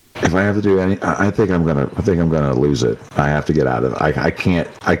any, I think I'm gonna lose it. I have to get out of it. I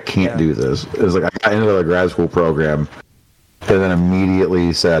can't do this. It was like I got into the grad school program and then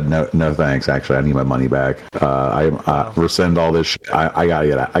immediately said no thanks. Actually, I need my money back. I rescind all this shit. I gotta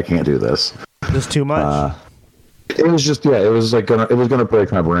get out. I can't do this. It's too much. It was just it was gonna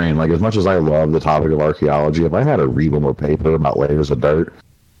break my brain. Like as much as I love the topic of archaeology, if I had to read one more paper about layers of dirt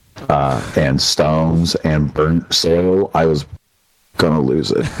and stones and burnt soil, I was gonna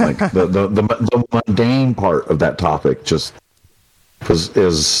lose it. Like the mundane part of that topic just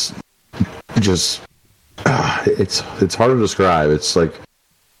is just it's hard to describe. It's like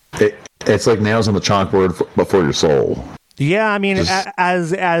it's like nails on the chalkboard before your soul. Yeah, I mean,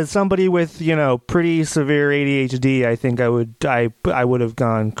 as somebody with pretty severe ADHD, I think I would have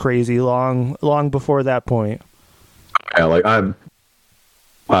gone crazy long before that point. Yeah, like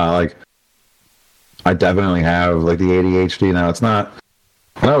I definitely have like the ADHD now. It's not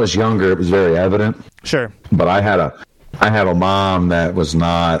when I was younger; it was very evident. Sure, but I had a mom that was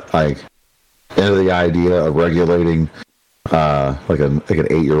not like into the idea of regulating like an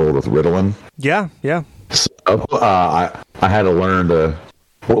 8-year-old with Ritalin. Yeah. So, I had to learn to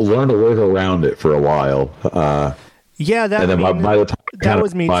live around it for a while. Yeah, and then by the time that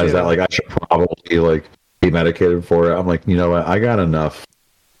was me too. That like I should probably like be medicated for it. I'm like, you know what? I got enough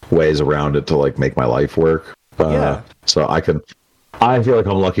ways around it to like make my life work. So I feel like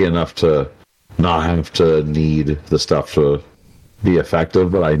I'm lucky enough to not have to need the stuff to be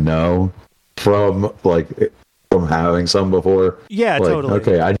effective, but I know from having some before. Yeah, like,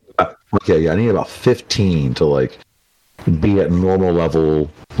 totally. I need about 15 to like be at normal level,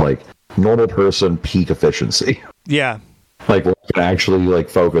 like normal person peak efficiency. Yeah. Like where I can actually like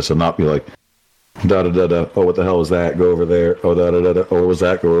focus and not be like da da da da. Oh, what the hell was that? Go over there. Oh, da da da da. Oh, what was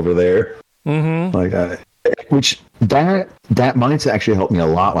that? Go over there. Mm-hmm. Like that mindset actually helped me a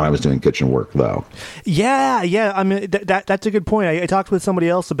lot when I was doing kitchen work, though. Yeah. I mean, that's a good point. I talked with somebody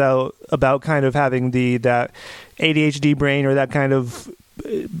else about kind of having that ADHD brain or that kind of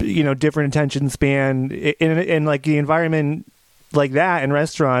different attention span in like the environment like that in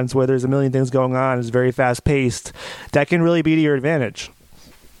restaurants where there's a million things going on, is very fast paced. That can really be to your advantage.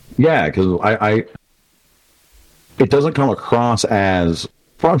 Yeah, because it doesn't come across as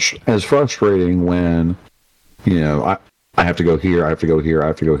frustrating when I have to go here, I have to go here, I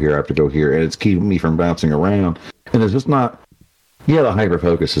have to go here, I have to go here, and it's keeping me from bouncing around. And it's just not. Yeah, the hyper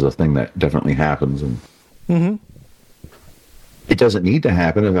focus is a thing that definitely happens, and it doesn't need to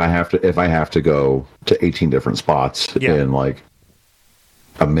happen if I have to go to 18 different spots in like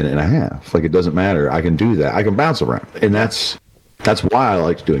a minute and a half. Like it doesn't matter. I can do that. I can bounce around, and that's why I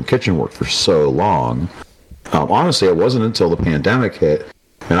liked doing kitchen work for so long. Honestly, it wasn't until the pandemic hit,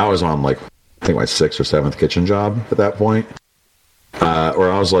 and I was on like I think my 6th or 7th kitchen job at that point,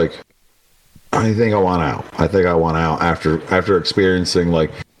 where I was like, I think I want out. I think I want out after experiencing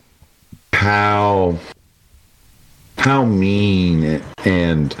like how mean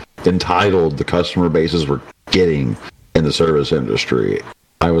and entitled the customer bases were getting in the service industry.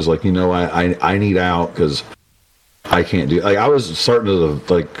 I was like, I need out because I can't do. Like I was starting to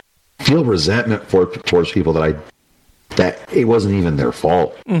like feel resentment towards people that it wasn't even their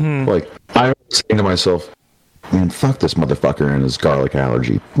fault. Mm-hmm. Like I was saying to myself, man, fuck this motherfucker and his garlic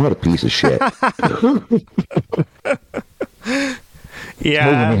allergy. What a piece of shit.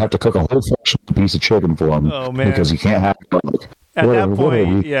 Yeah. We have to cook a whole piece of chicken for him. Oh, man. Because he can't have garlic. At that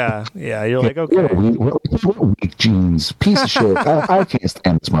point, yeah, you're like, okay. What weak jeans, piece of shit. I can't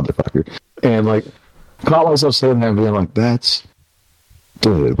stand this motherfucker. And like, caught myself sitting there and being like,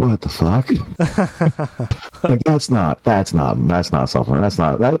 dude, what the fuck? Like that's not something.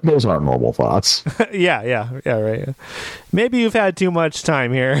 Those aren't normal thoughts. Yeah, right. Maybe you've had too much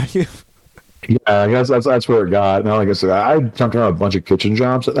time here. Yeah, I guess that's where it got. Now, like I said, I jumped around a bunch of kitchen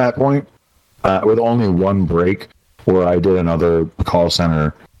jobs at that point, with only one break where I did another call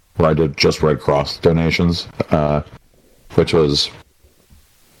center where I did just Red Cross donations, which was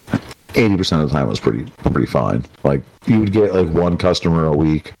 80% of the time was pretty fine. Like you would get like one customer a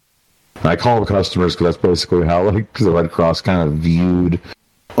week. And I call them customers because that's basically how like the Red Cross kind of viewed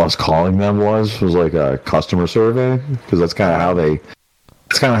us calling them was like a customer survey, because that's kind of how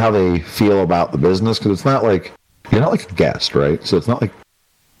they feel about the business, because it's not like you're not like a guest, right? So it's not like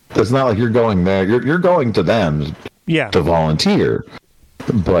you're going there. You're going to them to volunteer,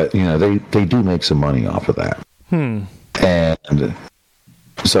 but they do make some money off of that. And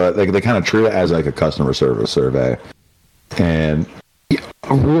so they kind of treat it as like a customer service survey, and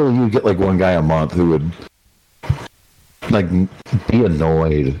really you get like one guy a month who would like be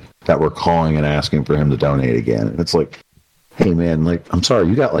annoyed that we're calling and asking for him to donate again. And it's like, hey man, like I'm sorry,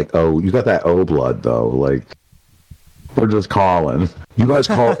 you got that O blood though. Like we're just calling. You guys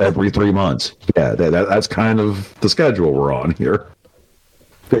call every 3 months. Yeah, that's kind of the schedule we're on here.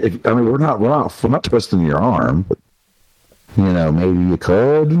 We're not twisting your arm. But, maybe you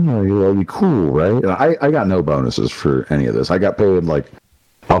could. That'd be cool, right? I got no bonuses for any of this. I got paid like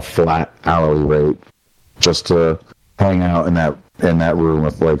a flat hourly rate just to hang out in that room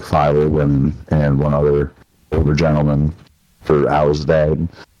with like 5 women and one other older gentleman for hours a day. And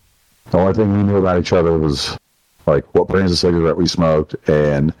the only thing we knew about each other was like what brands of cigarette we smoked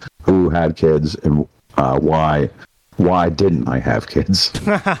and who had kids and why didn't I have kids.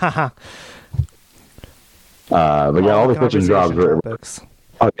 But yeah, all the kitchen jobs were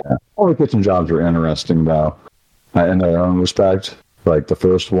all the kitchen jobs were interesting though, in their own respect. Like the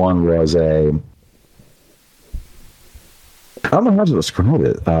first one was I don't know how to describe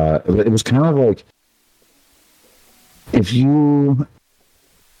it. It was kind of like if you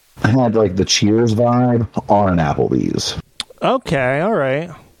had like the Cheers vibe on an Applebee's. Okay, all right.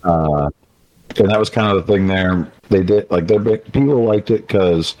 And that was kind of the thing there. They did like people liked it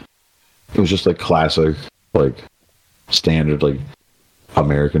because it was just like classic, like standard, like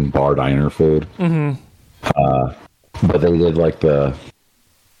American bar diner food. Mm-hmm. But they did like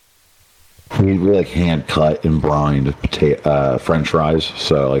we like hand cut and brined French fries,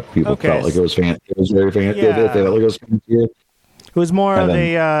 so like people felt like it was fancy. It was very fancy. Yeah. They felt like it was fancy. It was more of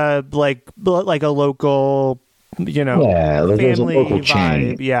a like a local, family local vibe.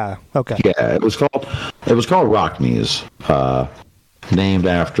 chain. Yeah. Okay. Yeah, it was called Rockneys, named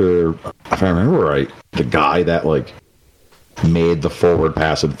after, if I remember right, the guy that like made the forward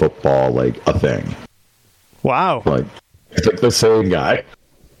pass in football like a thing. Wow. Like it's like the same guy.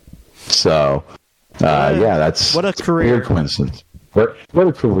 So that's what a career. Weird coincidence. What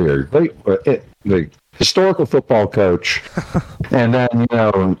a career. The historical football coach, and then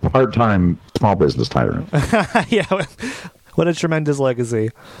part-time small business tyrant. Yeah, what a tremendous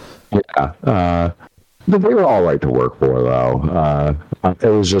legacy. Yeah, they were all right to work for though. It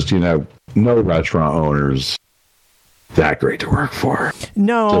was just no restaurant owners that great to work for.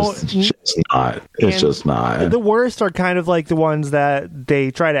 No, just not. It's just not. The worst are kind of like the ones that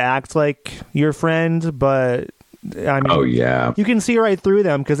they try to act like your friend, but I mean, you can see right through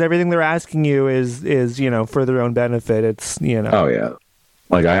them because everything they're asking you is for their own benefit. It's Oh yeah,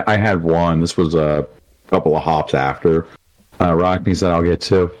 like I had one. This was a couple of hops after Rockneys that I'll get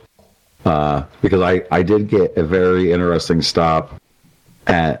to, because I did get a very interesting stop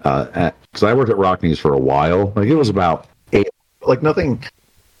at because I worked at Rockneys for a while. Like it was about 8. Like nothing.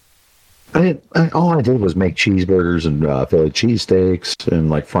 All I did was make cheeseburgers and Philly cheesesteaks and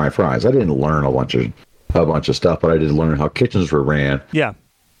like fries. I didn't learn a bunch of stuff, but I did learn how kitchens were ran. Yeah.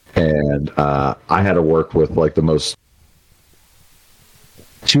 And I had to work with like the most.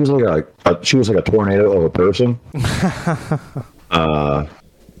 She was like a tornado of a person.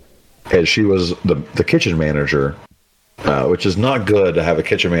 And she was the kitchen manager, which is not good to have a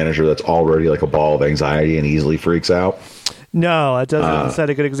kitchen manager that's already like a ball of anxiety and easily freaks out. No, it doesn't set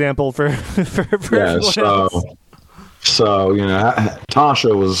a good example for everyone else. So,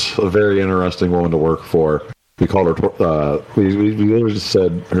 Tasha was a very interesting woman to work for. We called her, we literally just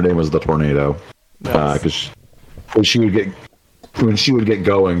said her name was the Tornado. Because when she would get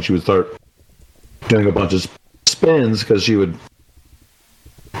going, she would start doing a bunch of spins because she would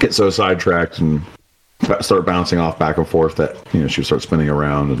get so sidetracked and start bouncing off back and forth that, she would start spinning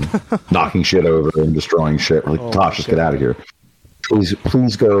around and knocking shit over and destroying shit. We're like, Tasha, just get out of here.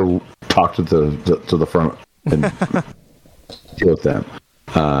 Please go talk to the front and deal with them.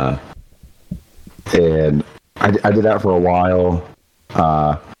 And I did that for a while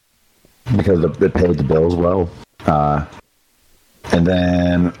because it paid the bills well. And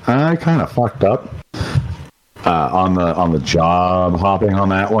then I kind of fucked up on the job hopping on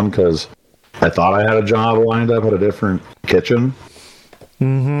that one because I thought I had a job lined up at a different kitchen,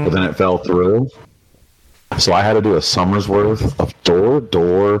 but then it fell through. So I had to do a summer's worth of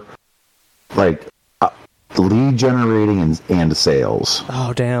door-to-door, like lead generating and sales.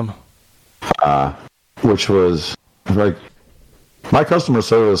 Oh, damn. Which was like, my customer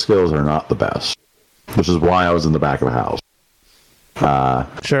service skills are not the best, which is why I was in the back of a house.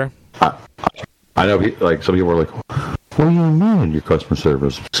 Sure. I know, like, some people are like, what do you mean your customer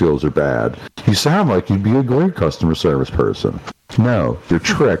service skills are bad? You sound like you'd be a great customer service person. No, you're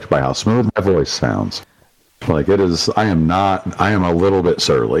tricked by how smooth my voice sounds. Like, it is, I am a little bit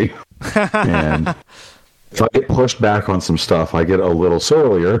surly. And if I get pushed back on some stuff, I get a little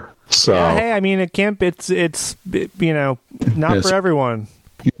surlier. So, yeah, hey, I mean, it's not for everyone.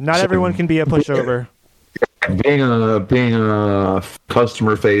 Not everyone can be a pushover. Being a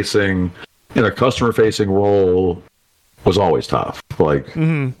customer facing in a customer facing role was always tough. Like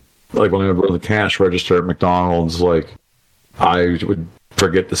like when I was the cash register at McDonald's, like I would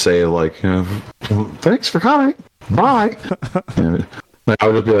forget to say like, thanks for coming, bye. And I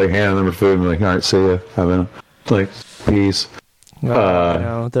would just be like handing them food and be like, all right, see ya, have a like peace.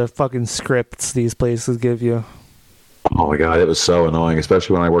 The fucking scripts these places give you. Oh my God, it was so annoying,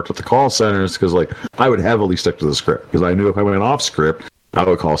 especially when I worked at the call centers, because like I would heavily stick to the script because I knew if I went off script, I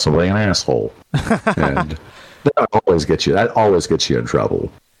would call somebody an asshole, and that always gets you. That always gets you in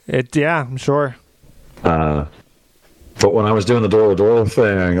trouble. Yeah, I'm sure. But when I was doing the door-to-door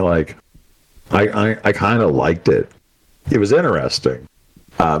thing, like I kind of liked it. It was interesting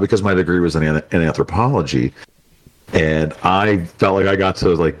because my degree was in anthropology, and I felt like I got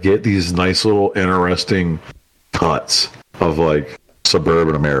to like get these nice little interesting cuts of like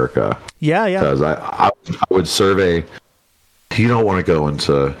suburban America. Yeah. Because I would survey. You don't want to go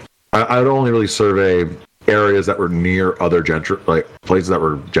into. I'd only really survey areas that were near other places that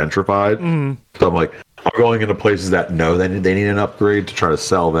were gentrified. Mm. So I'm like, I'm going into places that know they need an upgrade to try to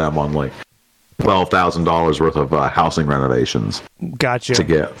sell them on like $12,000 worth of housing renovations. Gotcha. To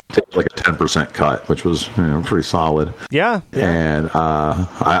get like a 10% cut, which was pretty solid. Yeah. And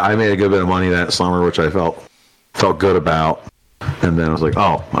I made a good bit of money that summer, which I felt good about. And then I was like,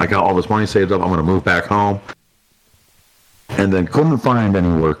 oh, I got all this money saved up. I'm going to move back home. And then couldn't find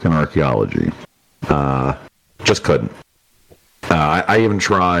any work in archaeology. Just couldn't. I even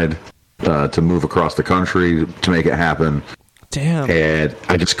tried to move across the country to make it happen. Damn. And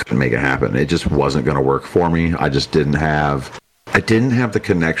I just couldn't make it happen. It just wasn't going to work for me. I just didn't have the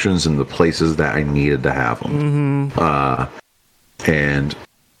connections in the places that I needed to have them. Mm-hmm. And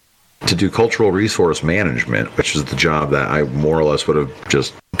to do cultural resource management, which is the job that I more or less would have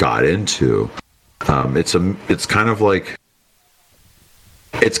just got into, it's kind of like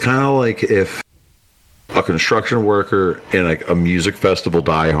if a construction worker and like a music festival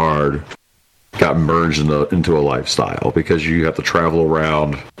diehard got merged into a lifestyle, because you have to travel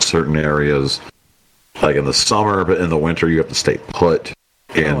around certain areas like in the summer, but in the winter you have to stay put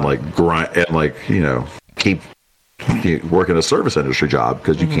and like grind and like keep working a service industry job,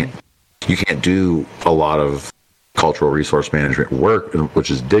 because you can't do a lot of cultural resource management work,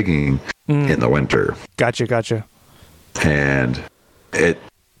 which is digging in the winter. Gotcha. And I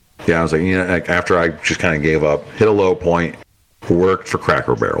was like, like after I just kind of gave up, hit a low point, worked for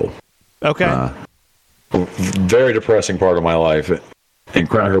Cracker Barrel. Okay. Very depressing part of my life, and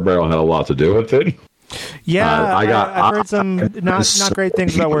Cracker Barrel had a lot to do with it. Yeah, I've heard some not great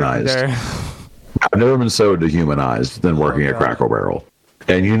things about working there. I've never been so dehumanized than working at Cracker Barrel.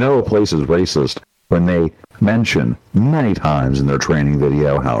 And a place is racist when they mention many times in their training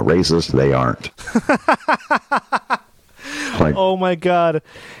video how racist they aren't. Like, oh my God!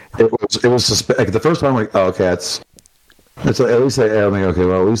 It was like the first time, like, oh, okay, it's at least they at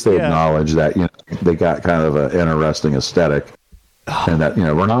least they acknowledge that they got kind of an interesting aesthetic, and that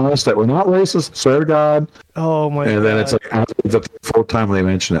we're not racist, swear to God. Oh my God! And then it's like after the fourth time they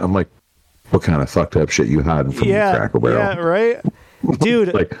mention it, I'm like, what kind of fucked up shit you hide from Cracker Barrel? Yeah, right,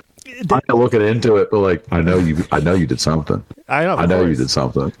 dude. Like, I'm looking into it, but like, I know you did something. I know you did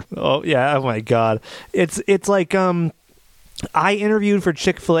something. Oh yeah! Oh my God! It's like I interviewed for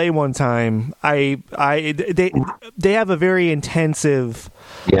Chick-fil-A one time. They have a very intensive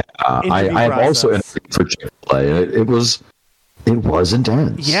I've also interviewed for Chick-fil-A. It was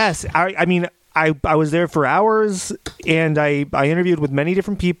intense. Yes, I mean I was there for hours, and I interviewed with many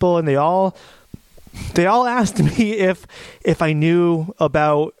different people, and they all asked me if I knew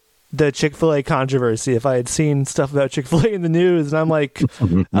about the Chick-fil-A controversy, if I had seen stuff about Chick-fil-A in the news. And I'm like,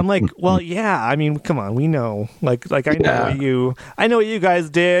 well, yeah, I mean, come on, we know, like I know what you guys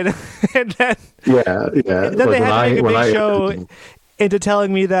did. And then, and then they had to make a big show into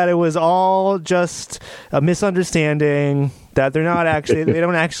telling me that it was all just a misunderstanding, that they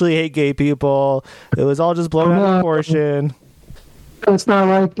don't actually hate gay people. It was all just blown out of proportion. It's not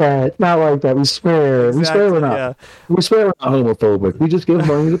like that. Not like that. We swear. Exactly, we swear we're not. Yeah. We swear we're not homophobic. We just give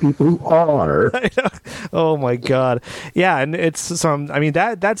money to people who are. Oh my God. Yeah, and it's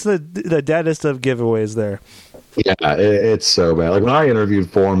that's the deadest of giveaways there. Yeah, it's so bad. Like when I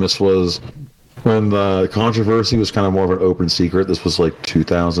interviewed for him, this was when the controversy was kind of more of an open secret. This was like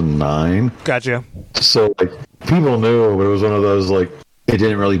 2009. Gotcha. So like people knew, but it was one of those like it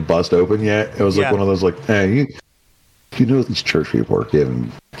didn't really bust open yet. It was like one of those like, hey, you know these church people are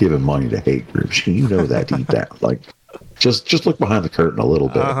giving money to hate groups. You know that deep down. Like, just look behind the curtain a little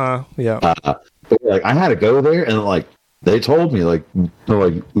bit. Yeah. But like, I had to go there, and like they told me, like,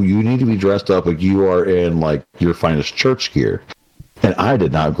 you need to be dressed up like you are in like your finest church gear. And I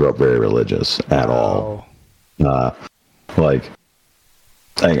did not grow up very religious at all. Like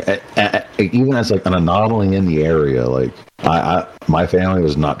even as like an anomaly in the area, like my family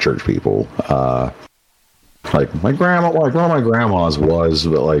was not church people. Like my grandma, like one of my grandmas was,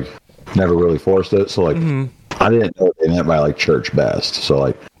 but like never really forced it. So like I didn't know what they meant by like church best. So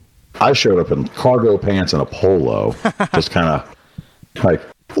like I showed up in cargo pants and a polo, just kind of like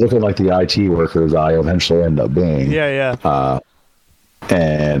looking like the IT workers I eventually end up being. Yeah.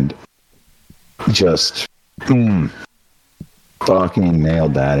 And just fucking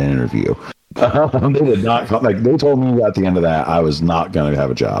nailed that interview. They did not like. They told me at the end of that I was not going to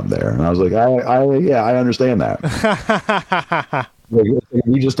have a job there, and I was like, I understand that.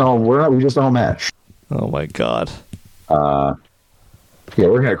 We just don't match. Oh my god. Yeah,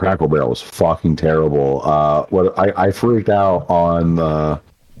 working at Crackle Barrel was fucking terrible. I freaked out on the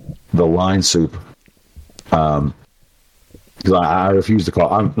line soup. Because I refused to call.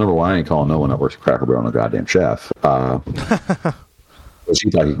 Number one, I ain't calling no one that works at Cracker Barrel no goddamn chef. Which he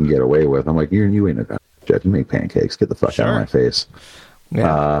thought he can get away with. I'm like, you ain't no goddamn chef. You make pancakes. Get the fuck out of my face.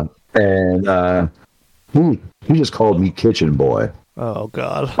 Yeah. He just called me kitchen boy. Oh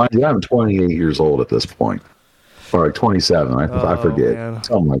god. Mind you, I'm 28 years old at this point, or like 27. I forget,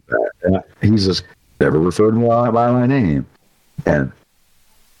 something like that. And he's just never referred to me by my name. And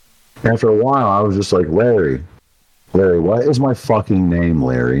after a while, I was just like, Larry, what is my fucking name,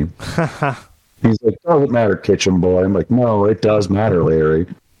 Larry? He's like, doesn't matter, kitchen boy. I'm like, no, it does matter, Larry.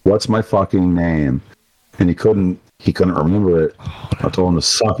 What's my fucking name? And he couldn't remember it. I told him to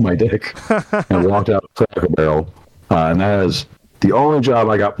suck my dick and walked out of Cracker Barrel. And that is the only job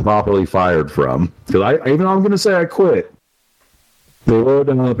I got properly fired from. Because even though I'm going to say I quit, they wrote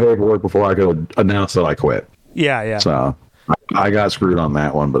down the paperwork before I could announce that I quit. Yeah. So I got screwed on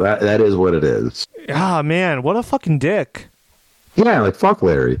that one, but that is what it is. Ah, man, what a fucking dick. Yeah, like, fuck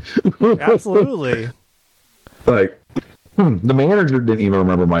Larry. Absolutely. Like, the manager didn't even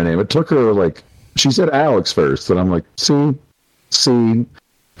remember my name. It took her, like, she said Alex first, and I'm like, see,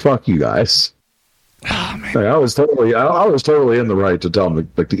 fuck you guys. Oh, man. Like, I was totally in the right to tell them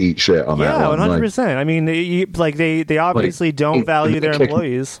to eat shit on that one. Yeah, 100%. Like, I mean, they obviously don't value their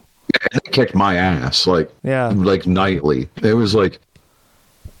employees. They kicked my ass, like nightly. It was like,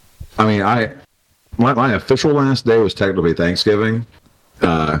 I mean, my official last day was technically Thanksgiving,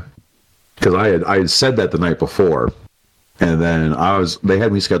 because I had said that the night before, and then they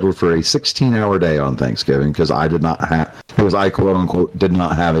had me scheduled for a 16-hour day on Thanksgiving because I quote unquote did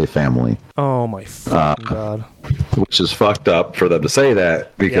not have a family. Oh my fucking god! Which is fucked up for them to say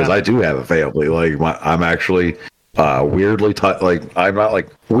that because I do have a family. Like I'm actually weirdly tight. Like I'm not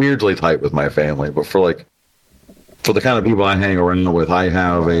like weirdly tight with my family, but for the kind of people I hang around with, I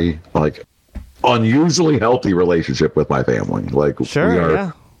have a like unusually healthy relationship with my family. Like we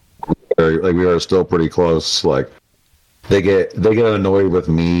are still pretty close. Like they get annoyed with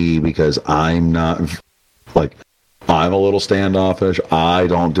me because I'm not like I'm a little standoffish. I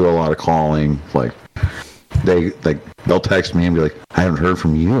don't do a lot of calling. Like they'll text me and be like, I haven't heard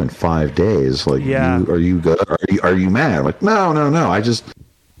from you in 5 days. Like, are you good? Are you mad? I'm like, no.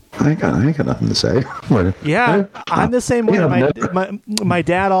 I ain't got nothing to say. Yeah, I'm the same way. My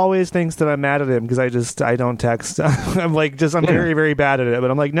dad always thinks that I'm mad at him because I don't text. I'm very, very bad at it.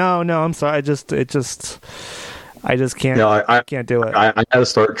 But I'm like, no, I'm sorry. I just can't. I can't do it. I got to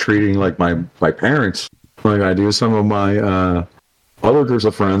start treating like my parents like I do some of my other groups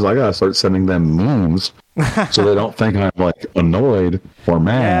of friends. I got to start sending them memes so they don't think I'm like annoyed or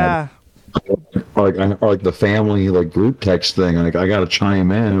mad. Or like the family like group text thing. Like I got to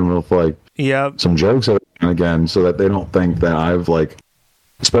chime in with like some jokes again so that they don't think that I've like,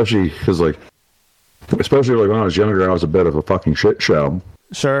 especially when I was younger, I was a bit of a fucking shit show.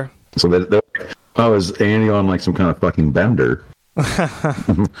 Sure. So that I was Andy on like some kind of fucking bender.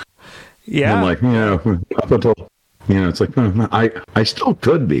 Yeah. And like up until it's like I still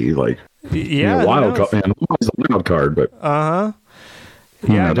could be like wild card. Man, always the wild card, but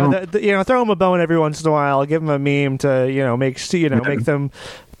yeah, throw them a bone every once in a while. Give them a meme to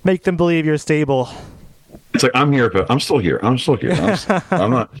make them believe you're stable. It's like I'm here, but I'm still here. I'm not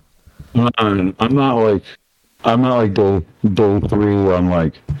like day 3. I'm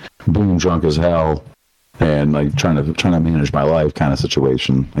like being drunk as hell and like trying to manage my life kind of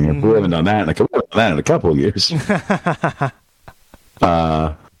situation. We haven't done that in a couple of years.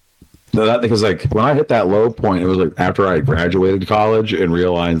 Because like when I hit that low point, it was like after I graduated college and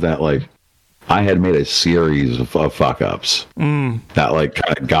realized that like I had made a series of fuck ups that like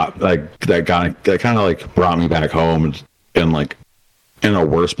kind of like brought me back home and like in a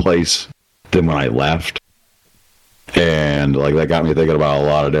worse place than when I left, and like that got me thinking about a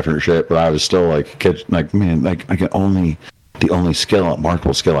lot of different shit. But I was still like man, like the only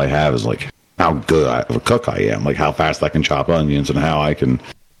marketable skill I have is like how good of a cook I am, like how fast I can chop onions and how I can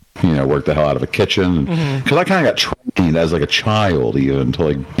work the hell out of a kitchen. Because I kind of got trained as like a child even to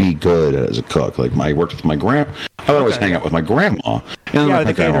like be good as a cook. Like I worked with my I would always hang out with my grandma. And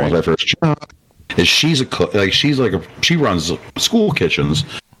my grandma was my first job. She's a cook. Like she runs school kitchens,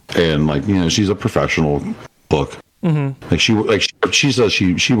 and she's a professional cook. Mm-hmm. She says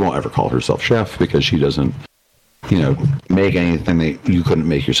she won't ever call herself chef because she doesn't make anything that you couldn't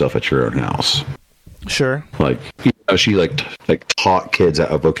make yourself at your own house. Sure. She taught kids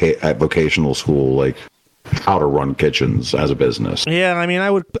at vocational school how to run kitchens as a business. Yeah, I mean, I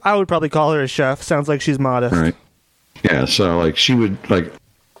would probably call her a chef. Sounds like she's modest. Right. Yeah, so she would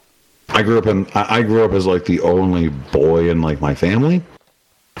I grew up as the only boy in my family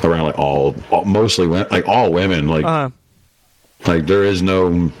around all mostly all women there is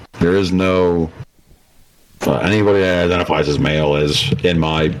no anybody that identifies as male is in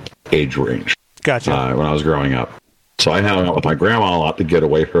my age range. Gotcha. When I was growing up, so I hung out with my grandma a lot to get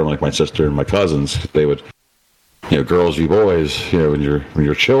away from my sister and my cousins. They would, girls v boys. When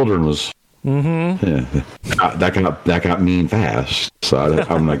your children was, that got mean fast. So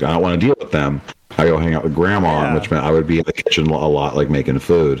I'm I don't want to deal with them. I go hang out with grandma, which meant I would be in the kitchen a lot, making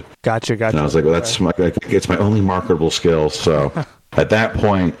food. Gotcha. And I was well, that's it's my only marketable skill. So at that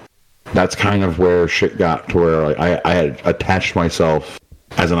point, that's kind of where shit got to where I had attached myself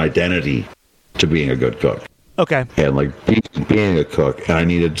as an identity to being a good cook. Okay. And being a cook, and I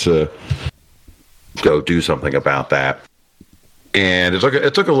needed to go do something about that. And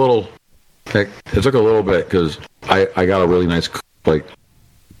it took a little bit because I got a really nice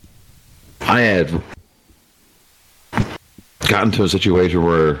I had gotten to a situation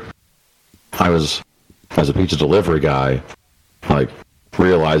where I was, as a pizza delivery guy,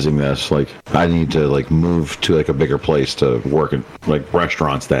 realizing this, I need to move to a bigger place to work in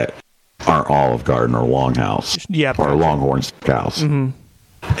restaurants that aren't Olive Garden or Longhouse, or Longhorn Steakhouse. Mm-hmm.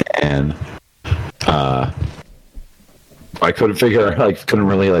 And I couldn't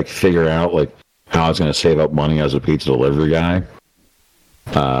really figure out how I was going to save up money as a pizza delivery guy.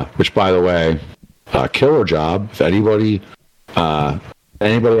 Which, by the way, killer job. If anybody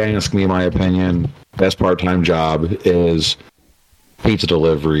asks me my opinion, best part-time job is pizza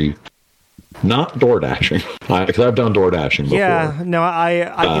delivery, not door dashing. Because I've done door dashing before. Yeah, no,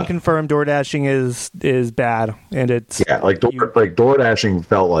 I can confirm door dashing is bad, and it's door dashing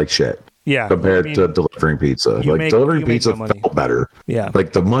felt like shit. Yeah, compared to delivering pizza. Delivering pizza felt better. Yeah,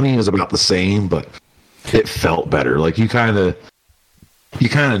 the money is about the same, but it felt better. You kind of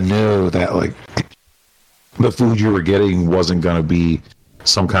knew that the food you were getting wasn't going to be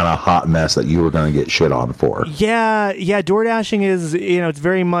some kind of hot mess that you were going to get shit on for. Yeah. Door dashing is, it's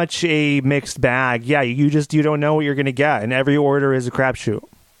very much a mixed bag. Yeah, you don't know what you're going to get, and every order is a crapshoot.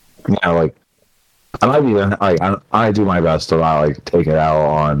 Yeah, I do my best to take it out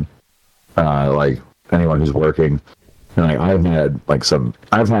on anyone who's working. And I've had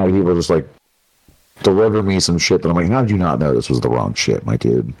people just deliver me some shit that I'm how did you not know this was the wrong shit, my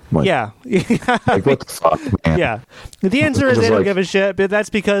dude? Yeah. What the fuck, man? Yeah. The answer is they don't give a shit, but that's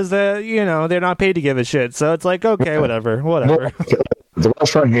because they're not paid to give a shit. So it's okay, whatever. The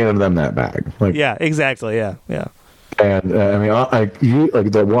restaurant handed them that bag. Yeah, exactly. Yeah. And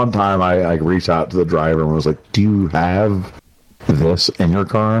the one time I reached out to the driver and was do you have this in your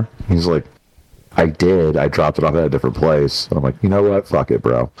car? He's I did. I dropped it off at a different place. And I'm you know what? Fuck it,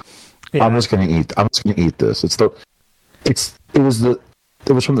 bro. Yeah. I'm just gonna eat this. It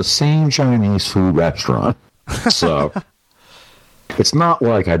was from the same Chinese food restaurant. So it's not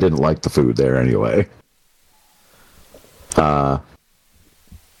I didn't like the food there anyway.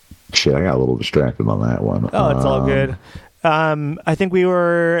 Shit, I got a little distracted on that one. Oh, it's all good. I think we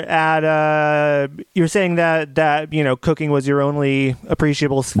were at you were saying that cooking was your only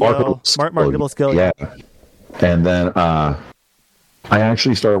appreciable skill, marketable skill. Yeah. And then I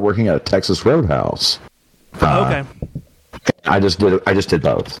actually started working at a Texas Roadhouse. Okay. I just did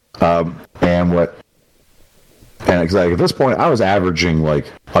both. And at this point, I was averaging a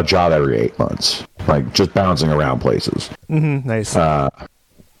job every 8 months, just bouncing around places. Mm-hmm, nice.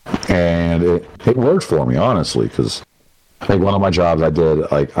 And it worked for me, honestly, because one of my jobs I did,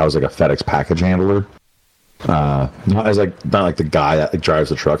 I was a FedEx package handler. Not the guy that drives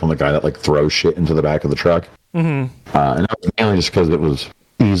the truck. I'm the guy that throws shit into the back of the truck. Mm-hmm. And that was mainly just because it was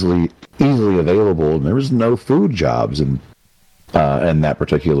easily available, and there was no food jobs in that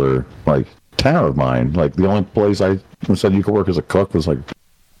particular town of mine. The only place I said you could work as a cook was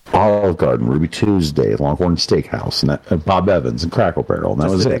Olive Garden, Ruby Tuesday, Longhorn Steakhouse, and Bob Evans and Crackle Barrel, and that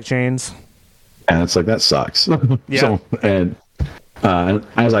was it. Chains. And it's that sucks. Yeah. So, and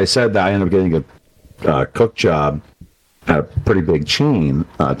as I said, that I ended up getting a cook job at a pretty big chain,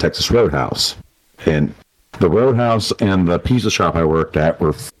 Texas Roadhouse, and the Roadhouse and the pizza shop I worked at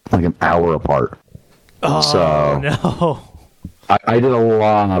were an hour apart. Oh, no. I did a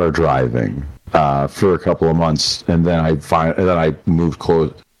lot of driving for a couple of months, and then I moved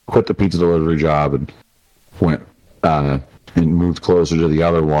quit the pizza delivery job, and went and moved closer to the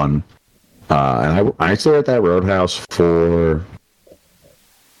other one. And I stayed at that Roadhouse for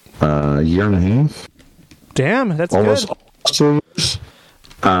a year and a half. Damn, that's almost good. 2 years.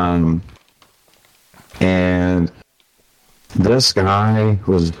 And this guy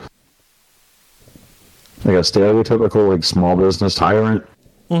was like a stereotypical like small business tyrant.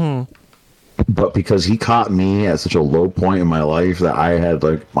 Mm-hmm. But because he caught me at such a low point in my life that I had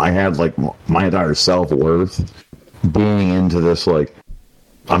my entire self-worth being into this, like,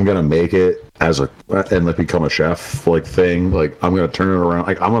 I'm gonna make it and like become a chef like thing. Like, I'm gonna turn it around.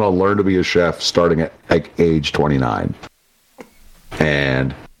 Like, I'm gonna learn to be a chef starting at like age 29.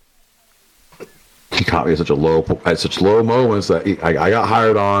 And he caught me at such low moments that I got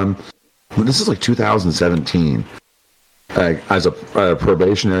hired on. This is like 2017. As a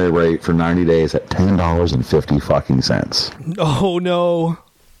probationary rate for 90 days at $10.50. Oh, no.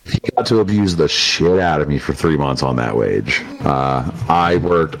 He got to abuse the shit out of me for 3 months on that wage. I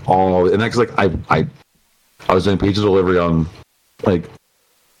worked and that's like, I was doing pizza delivery on like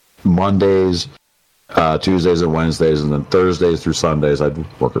Mondays, Tuesdays and Wednesdays, and then Thursdays through Sundays I'd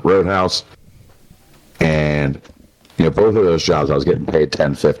work at Roadhouse. And, both of those jobs I was getting paid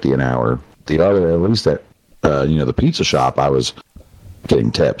 $10.50 an hour. The other, at least at the pizza shop, I was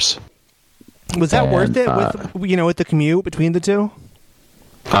getting tips. Was that worth it with the commute between the two?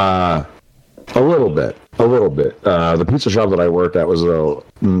 A little bit. The pizza shop that I worked at was known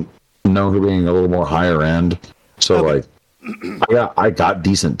for being a little more higher end. So okay. I got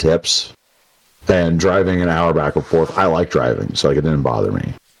decent tips, and driving an hour back and forth, I like driving, so it didn't bother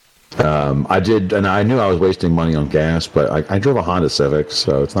me. I did, and I knew I was wasting money on gas, but I drove a Honda Civic,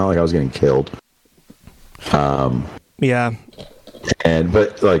 so it's not like I was getting killed. Yeah.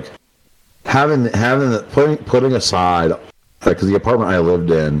 But like putting aside, because the apartment I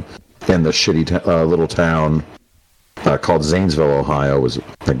lived in the shitty little town called Zanesville, Ohio, was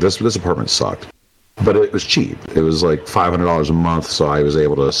like this apartment sucked, but it was cheap. It was like $500 a month, so I was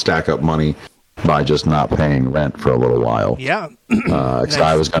able to stack up money by just not paying rent for a little while. Yeah. Nice.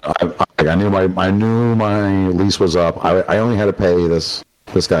 I knew my lease was up. I only had to pay this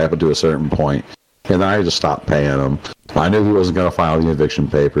guy up to a certain point. And then I just stopped paying him. I knew he wasn't going to file the eviction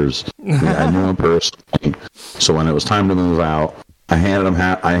papers. I knew him personally. So when it was time to move out, I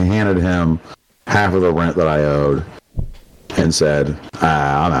handed him half of the rent that I owed and said,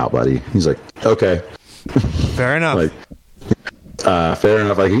 I'm out, buddy. He's like, okay. Fair enough. Fair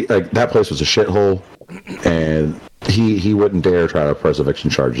enough. That place was a shithole, and he wouldn't dare try to press eviction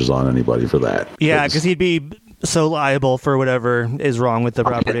charges on anybody for that. Yeah, because he'd be so liable for whatever is wrong with the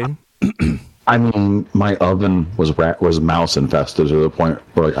property. I mean, my oven was mouse infested to the point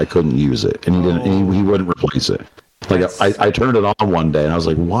where I couldn't use it, and he wouldn't replace it. I turned it on one day, and I was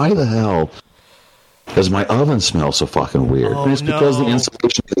like, "Why the hell does my oven smell so fucking weird?" And it's because the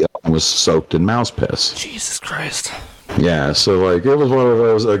insulation of the oven was soaked in mouse piss. Jesus Christ. Yeah, so it was one of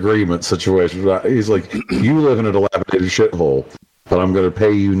those agreement situations. He's like, "You live in a dilapidated shithole, but I'm going to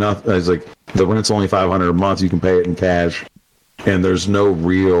pay you nothing." He's like, "The rent's only $500 a month. You can pay it in cash." And there's no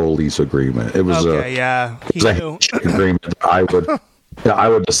real lease agreement. It was a agreement. I would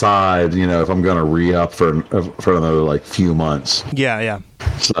decide, if I'm going to re-up for another few months. Yeah.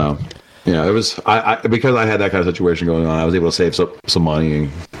 So, it was because I had that kind of situation going on. I was able to save some money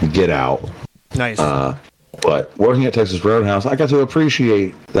and get out. Nice. But working at Texas Roadhouse, I got to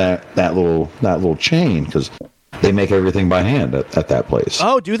appreciate that little chain because they make everything by hand at that place.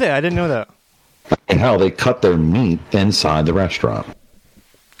 Oh, do they? I didn't know that. And how they cut their meat inside the restaurant.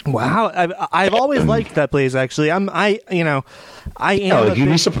 Wow, I've always liked that place. Actually, you'd be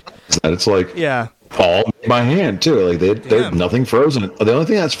surprised that it's all made by hand too. There's nothing frozen. The only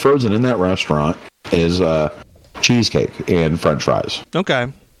thing that's frozen in that restaurant is cheesecake and French fries.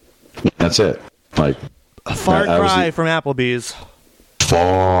 Okay, that's it. A far cry from Applebee's.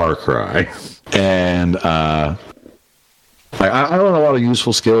 Far cry, and I learned a lot of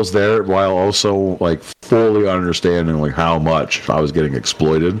useful skills there while also fully understanding how much I was getting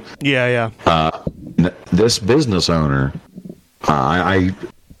exploited. Yeah. This business owner, I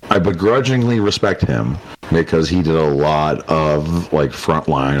begrudgingly respect him because he did a lot of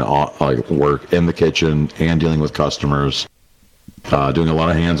frontline work in the kitchen and dealing with customers, doing a lot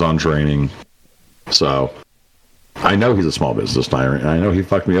of hands-on training. So I know he's a small business tyrant, and I know he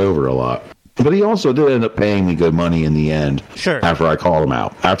fucked me over a lot. But he also did end up paying me good money in the end. Sure. After I called him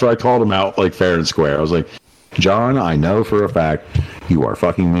out. Fair and square. I was like, John, I know for a fact you are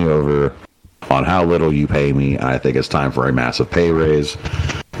fucking me over on how little you pay me. I think it's time for a massive pay raise.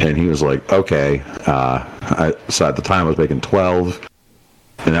 And he was like, okay. So at the time I was making 12,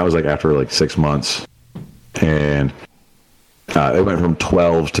 and that was like after like 6 months. And it went from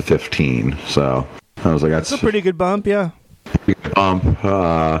 12 to 15. So I was like, that's a pretty good bump, yeah. Bump.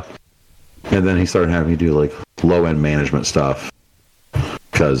 And then he started having me do like low end management stuff,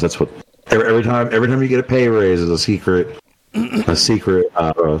 because that's what every time you get a pay raise is a secret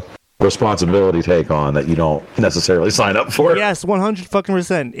responsibility take on that you don't necessarily sign up for. Yes,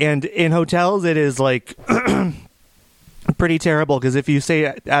 100%. And in hotels, it is like pretty terrible, because if you stay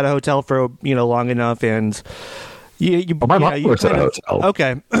at a hotel for long enough, and my mom works at a hotel.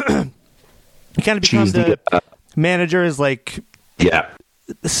 Okay, you kind of become the manager is like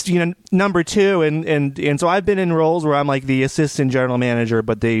number 2, and so I've been in roles where I'm like the assistant general manager,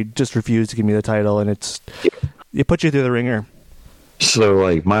 but they just refuse to give me the title, and it puts you through the ringer. So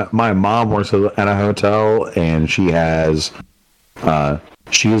like my mom works at a hotel, and she's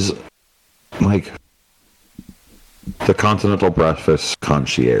like the continental breakfast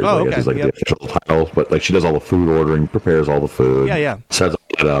concierge. Oh, okay. Is like the official title, but like she does all the food ordering, prepares all the food, sets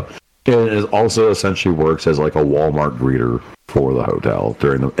it up, and it also essentially works as like a Walmart greeter for the hotel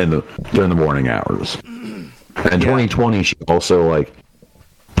during the morning hours. In 2020, she also like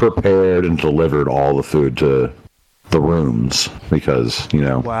prepared and delivered all the food to the rooms, because couldn't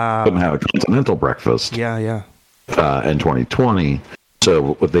have a continental breakfast. In 2020,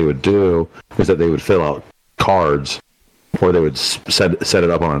 so what they would do is that they would fill out cards, or they would set it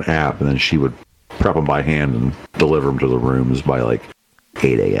up on an app, and then she would prep them by hand and deliver them to the rooms by like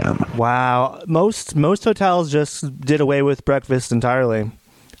 8 a.m. Wow, most hotels just did away with breakfast entirely.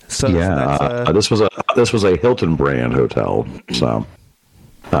 So this was a Hilton brand hotel, so.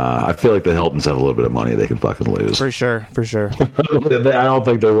 I feel like the Hiltons have a little bit of money they can fucking lose. For sure. I don't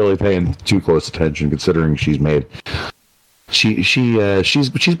think they're really paying too close attention, considering she's bought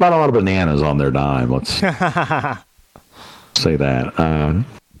a lot of bananas on their dime. Let's say that.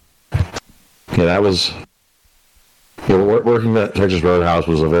 That was working at Texas Roadhouse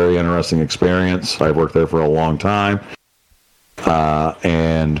was a very interesting experience. I worked there for a long time,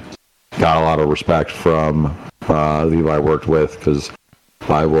 and got a lot of respect from the people I worked with, because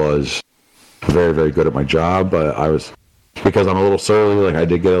I was very, very good at my job, but because I'm a little surly, like I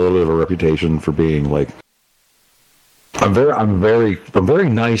did get a little bit of a reputation for being like, I'm very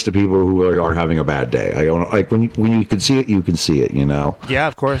nice to people who are having a bad day. I don't like when you can see it, you can see it, Yeah,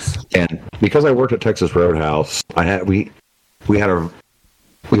 of course. And because I worked at Texas Roadhouse, we had a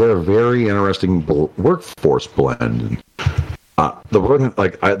very interesting workforce blend. The one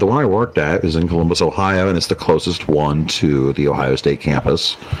I worked at is in Columbus, Ohio, and it's the closest one to the Ohio State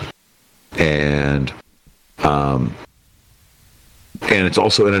campus, and it's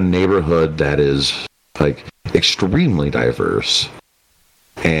also in a neighborhood that is like extremely diverse,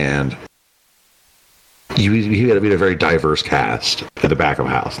 and you got to be a very diverse cast at the back of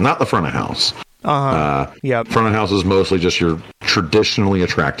house, not the front of house. Front of house is mostly just your traditionally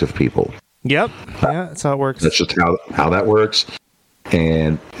attractive people. Yep. Yeah, that's how it works. That's just how that works.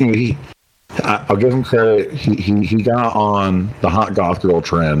 And I'll give him credit. He got on the hot goth girl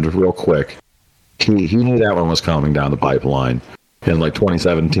trend real quick. He knew that one was coming down the pipeline. In like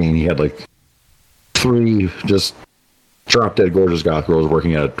 2017, he had like 3 just drop dead gorgeous goth girls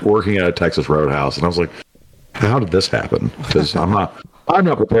working at a Texas Roadhouse, and I was like, how did this happen? Because I'm not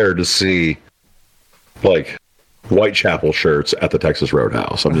prepared to see like Whitechapel shirts at the Texas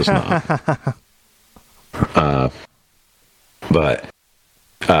Roadhouse. I'm just not. But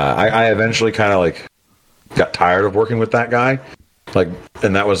I eventually kind of like got tired of working with that guy. Like,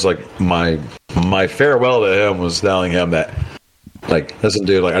 and that was like my farewell to him was telling him that, like, listen,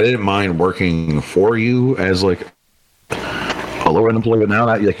 dude, like I didn't mind working for you as like a lower end employee, but now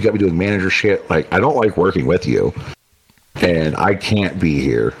that like you got me doing manager shit, like I don't like working with you, and I can't be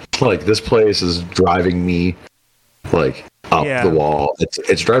here. Like this place is driving me like up the wall.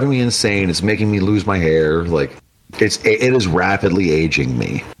 It's driving me insane. It's making me lose my hair. Like it is rapidly aging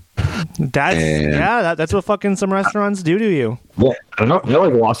me. That's what fucking some restaurants do to you. Yeah, I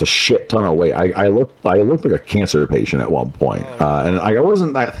like lost a shit ton of weight. I looked like a cancer patient at one point, and I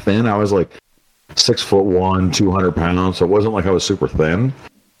wasn't that thin. I was like 6'1", 200 pounds. So it wasn't like I was super thin,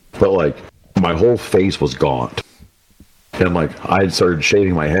 but like my whole face was gaunt, and like I had started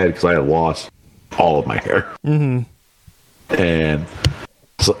shaving my head because I had lost all of my hair. Mm-hmm. And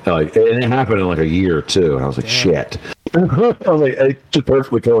so, like, and it happened in like a year or two, and I was like, shit. I was like, it just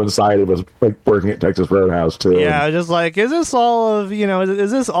perfectly coincided with like working at Texas Roadhouse too. Yeah, just like, is this all of,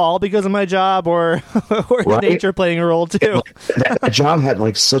 is this all because of my job, or or is nature playing a role too? That job had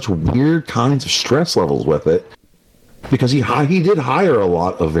like such weird kinds of stress levels with it, because he did hire a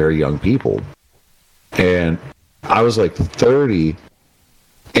lot of very young people, and I was like 30,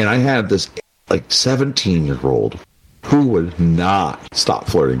 and I had this like 17-year-old who would not stop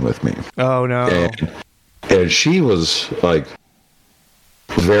flirting with me. Oh no. And she was like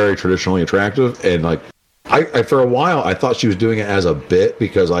very traditionally attractive, and like I for a while I thought she was doing it as a bit,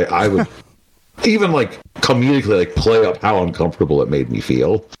 because I would even like comedically like play up how uncomfortable it made me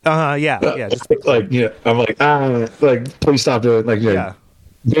feel. Yeah. Just like, I'm like, like, please stop doing it. Like,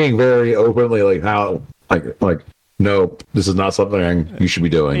 being very openly like how like no, this is not something you should be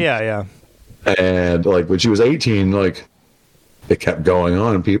doing. Yeah. And like when she was 18, like it kept going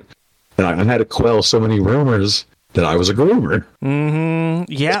on, and people, and I had to quell so many rumors that I was a groomer.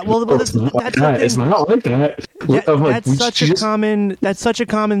 Mm-hmm. Yeah. Well, it's not like that. It's not like that. That's such a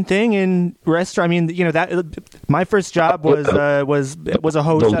common thing in restaurant. I mean, that my first job was a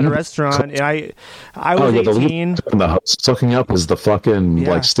host at a restaurant, and I was 18. The host hooking up is the fucking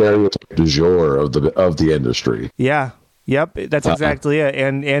like stereotype du jour of the industry. Yeah. Yep, that's exactly it,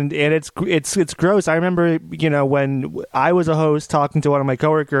 and it's gross. I remember, when I was a host talking to one of my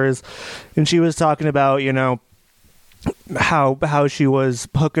coworkers, and she was talking about, how she was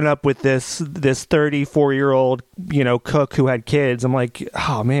hooking up with this 34-year-old cook who had kids. I'm like,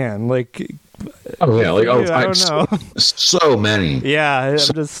 oh man, like, oh yeah, like I don't know, so many. Yeah, I'm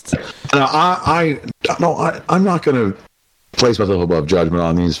just. I'm not going to place myself above judgment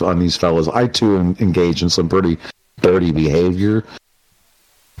on these fellas. I too engage in some pretty dirty behavior,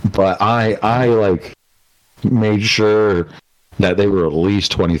 but I like made sure that they were at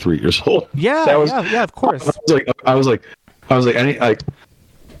least 23 years old. Yeah, of course. I was like,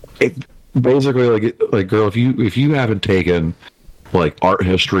 basically like, girl, if you haven't taken like art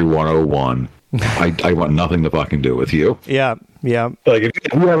history 101, I want nothing to fucking do with you. Yeah. Like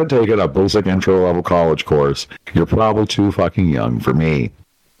if you haven't taken a basic intro level college course, you're probably too fucking young for me.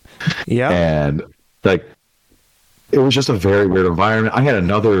 Yeah. And like, it was just a very weird environment. I had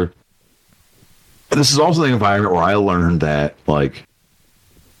another. This is also the environment where I learned that like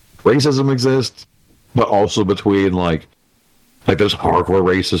racism exists, but also between like there's hardcore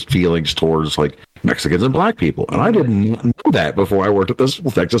racist feelings towards like Mexicans and black people, and I didn't know that before I worked at this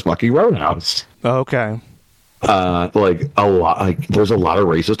Texas fucking Roadhouse. Okay. Like a lot, like there's a lot of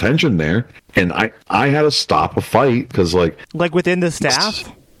racist tension there, and I had to stop a fight because like within the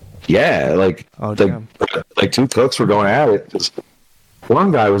staff. Yeah, like two cooks were going at it. Just,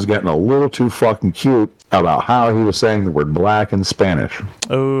 one guy was getting a little too fucking cute about how he was saying the word black in Spanish.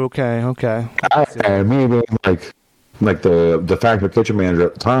 Oh, okay. And me being like the factory kitchen manager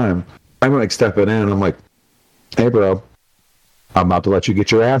at the time, I'm like stepping in. I'm like, hey, bro, I'm about to let you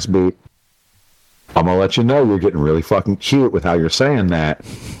get your ass beat. I'm gonna let you know you're getting really fucking cute with how you're saying that,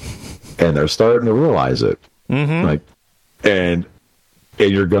 and they're starting to realize it. Mm-hmm. Like, and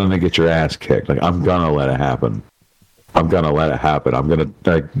you're gonna get your ass kicked. Like, I'm gonna let it happen. I'm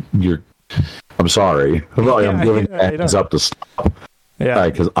sorry. I'm giving heads up to stop. Yeah,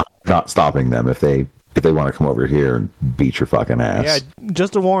 because I'm not stopping them if they want to come over here and beat your fucking ass. Yeah,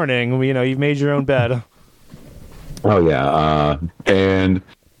 just a warning. You've made your own bed. Oh yeah, and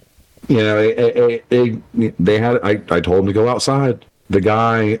they had. I told them to go outside. The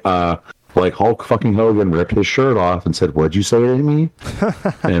guy, like Hulk fucking Hogan, ripped his shirt off and said, "What'd you say to me?"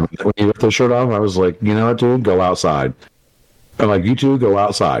 And when he ripped his shirt off, I was like, "You know what, dude? Go outside." I'm like, "You two, go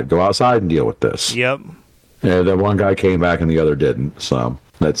outside. Go outside and deal with this." Yep. And then one guy came back and the other didn't. So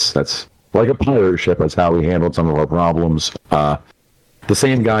that's like a pirate ship. That's how we handled some of our problems. The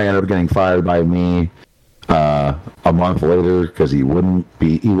same guy ended up getting fired by me a month later because he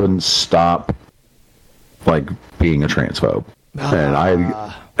wouldn't stop like being a transphobe.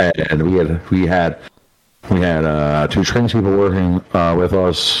 And we had two trans people working with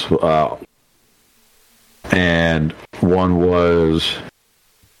us, and one was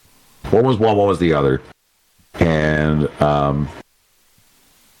one was the other, and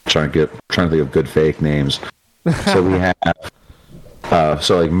trying to think of good fake names. So we have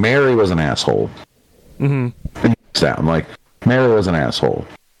so like Mary was an asshole. Mm-hmm. Sound like Mary was an asshole.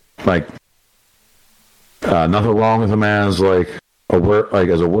 Like nothing wrong with him as like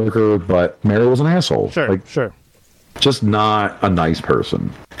as a worker, but Mary was an asshole. Sure. Just not a nice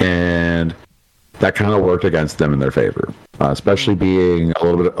person, and that kind of worked against them in their favor, especially being a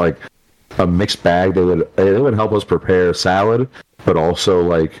little bit like a mixed bag. They would help us prepare salad, but also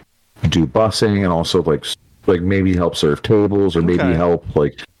like do busing and also like like maybe help serve tables or maybe Okay. help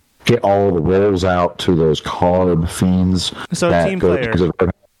like get all the rolls out to those carb fiends. So that team go-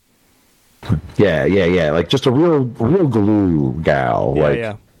 player. Yeah. Like just a real glue gal.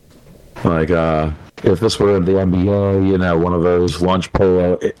 Yeah, If this were the NBA, you know, one of those lunch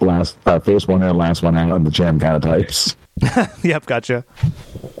polo first one in, last one out in the gym kind of types. Yep, gotcha.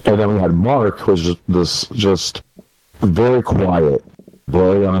 And then we had Mark, who was just very quiet,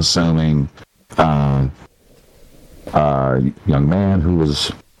 very unassuming, young man who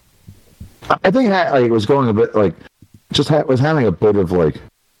was, I think, was going a bit like, was having a bit of like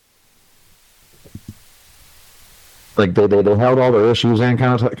they held all their issues in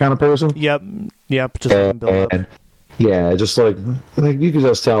kind of person. Yep. Just And yeah, just like you could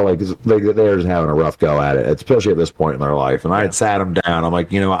just tell they're just having a rough go at it, especially at this point in their life. And I had sat them down. I'm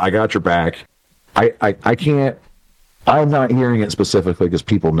like, you know, I got your back. I can't. I'm not hearing it specifically because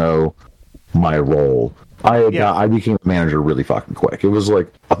people know my role. I became a manager really fucking quick. It was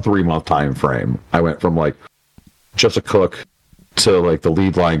like a 3-month time frame. I went from like just a cook to like the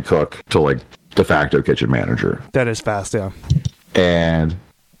lead line cook to like de facto kitchen manager. That is fast, yeah. And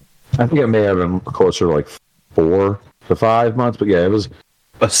I think it may have been closer to like 4 to 5 months, but yeah, it was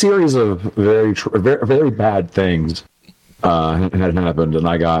a series of very bad things had happened, and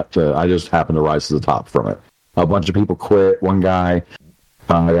I just happened to rise to the top from it. A bunch of people quit. One guy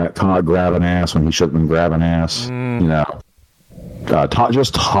got caught grabbing ass when he shouldn't have been grabbing ass. You know,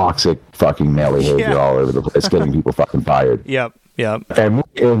 just toxic fucking male behavior all over the place, getting people fucking fired. Yep. And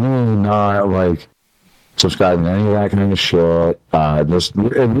we're not like subscribing to any of that kind of shit.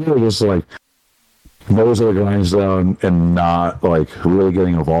 Really just like nose of the grindstone and not like really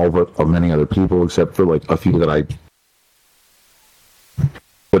getting involved with many other people except for like a few that I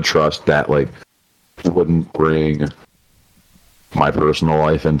would trust that like wouldn't bring my personal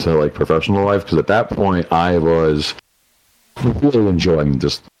life into like professional life, because at that point I was really enjoying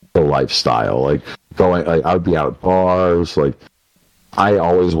just the lifestyle, like going, like I would be out at bars. Like I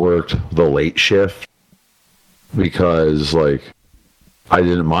always worked the late shift because like I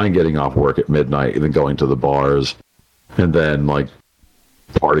didn't mind getting off work at midnight and then going to the bars and then like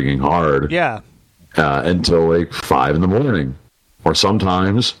partying hard until like 5 a.m. or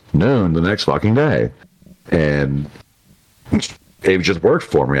sometimes noon the next fucking day. And it just worked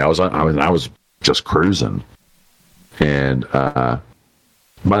for me. I was just cruising. And by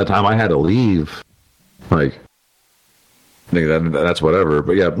the time I had to leave, like, I think that's whatever.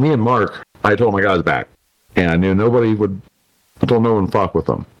 But yeah, me and Mark, I told my guys back, and I knew nobody would, until no one fuck with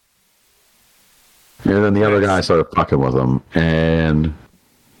them. And then the other guy started fucking with them, and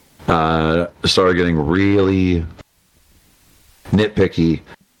started getting really nitpicky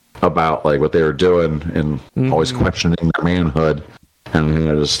about like what they were doing, and always questioning their manhood. And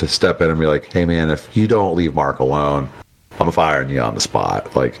I just step in and be like, "Hey man, if you don't leave Mark alone, I'm firing you on the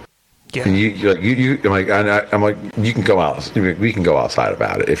spot." Like, I'm like, you can go out. We can go outside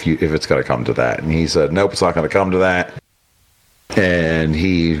about it if it's going to come to that. And he said, "Nope, it's not going to come to that." And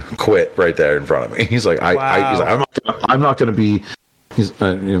he quit right there in front of me. He's like, I'm not going to be. He's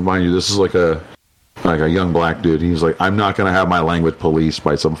mind you, this is like a young black dude. He's like, I'm not going to have my language policed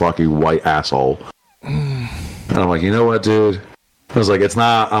by some fucking white asshole. And I'm like, you know what, dude? I was like, it's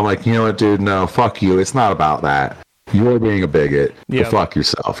not. I'm like, you know what, dude? No, fuck you. It's not about that. You're being a bigot. Yep. So fuck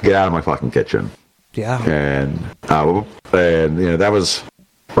yourself. Get out of my fucking kitchen. Yeah. And you know, that was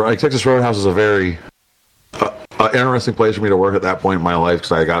like Texas Roadhouse is a very interesting place for me to work at that point in my life,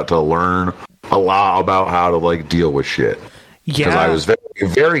 because I got to learn a lot about how to like deal with shit. Yeah. Because I was very,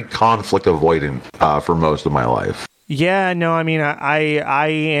 very conflict avoidant for most of my life. Yeah. No, I mean, I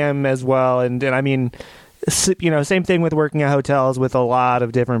am as well, and I mean, you know, same thing with working at hotels with a lot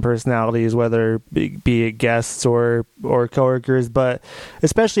of different personalities, whether be it guests or coworkers. But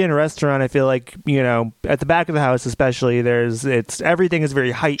especially in a restaurant, I feel like, you know, at the back of the house, especially, everything is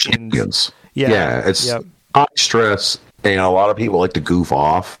very heightened. Yeah, it's high stress, and a lot of people like to goof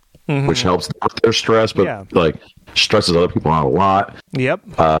off, which helps with their stress, but like stresses other people out a lot. Yep.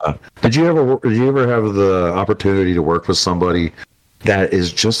 Did you ever have the opportunity to work with somebody that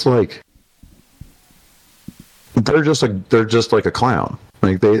is just like, they're just like a clown.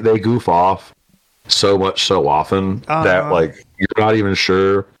 Like they goof off so much so often that like you're not even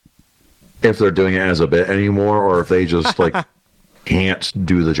sure if they're doing it as a bit anymore or if they just like can't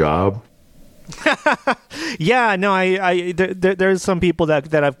do the job. Yeah, no, there's some people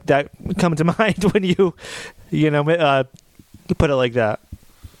that come to mind when you put it like that.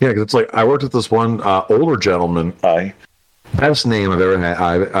 Yeah, because it's like I worked with this one older gentleman. Best name I've ever had.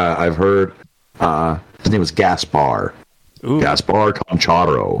 I've heard. His name was Gaspar. Ooh. Gaspar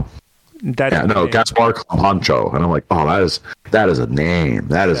Concharo. Gaspar Pancho, and I'm like, oh, that is a name.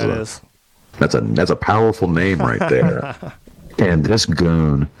 That's a powerful name right there. And this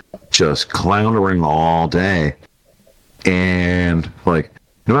goon just clownering all day, and like,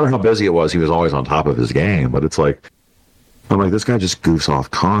 no matter how busy it was, he was always on top of his game. But it's like, I'm like, this guy just goofs off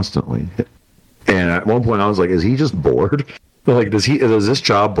constantly. And at one point, I was like, is he just bored? Like, does this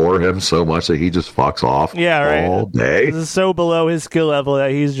job bore him so much that he just fucks off all day? This is so below his skill level that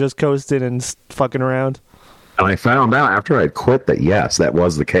he's just coasting and fucking around. And I found out after I quit that, yes, that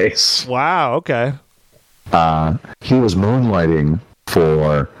was the case. Wow, okay. He was moonlighting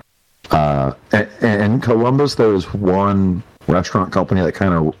for... in Columbus, there's one restaurant company that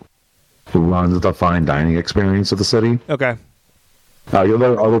kind of runs the fine dining experience of the city. Okay. There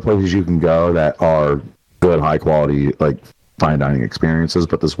are other places you can go that are good, high quality, like fine dining experiences,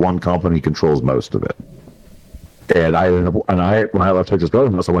 but this one company controls most of it. And when I left Texas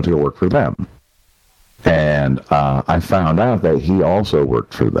Roadhouse, I went to go work for them. And I found out that he also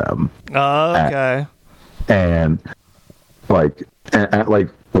worked for them. Oh, okay. And like at like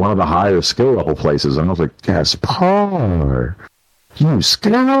one of the higher skill level places, and I was like, Gaspar, you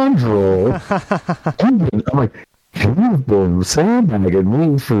scoundrel. I'm like, you've been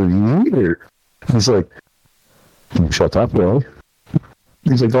sandbagging me for years. He's like, shut up, Billy.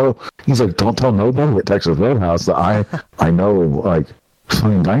 He's like, don't tell nobody at Texas Roadhouse that I know like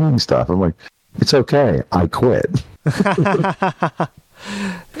fine dining stuff. I'm like, it's okay, I quit. Because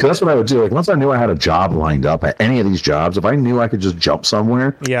that's what I would do. Like, once I knew I had a job lined up at any of these jobs, if I knew I could just jump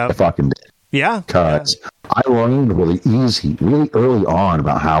somewhere, I fucking did. Yeah. Because I learned really early on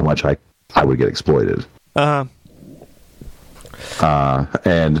about how much I would get exploited. And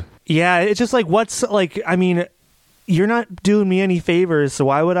yeah, it's just like, I mean, you're not doing me any favors, so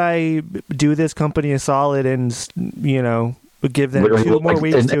why would I do this company a solid and, give them 2 more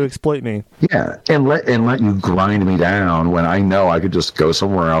weeks to exploit me? Yeah, and let you grind me down when I know I could just go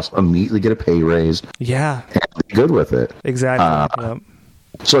somewhere else, immediately get a pay raise. Yeah. And be good with it. Exactly. Yep.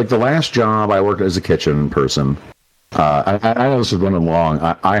 So, like, the last job, I worked as a kitchen person. I know this is running long.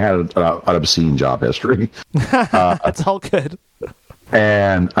 I had an obscene job history. That's all good.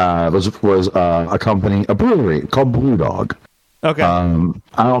 And was a company, a brewery called Blue Dog. Okay.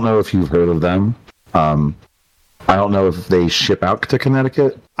 I don't know if you've heard of them. I don't know if they ship out to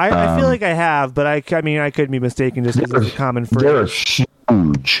Connecticut. I feel like I have, but I mean, I could be mistaken just because it's a common phrase. They're a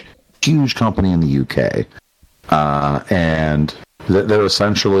huge company in the UK. And they're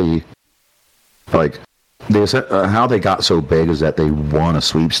essentially like, how they got so big is that they won a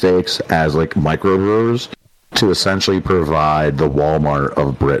sweepstakes as like microbrewers to essentially provide the Walmart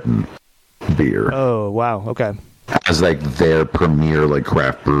of Britain beer. Oh, wow. Okay. As like their premier like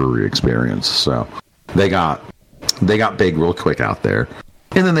craft brewery experience. So they got big real quick out there.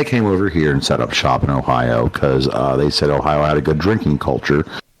 And then they came over here and set up shop in Ohio because they said Ohio had a good drinking culture.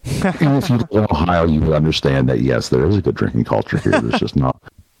 And if you live in Ohio, you would understand that, yes, there is a good drinking culture here. There's just not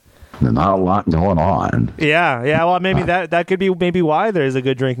a lot going on. Yeah. Well, maybe that could be maybe why there's a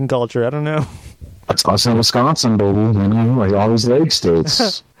good drinking culture. I don't know. It's us in Wisconsin, baby. Like all these lake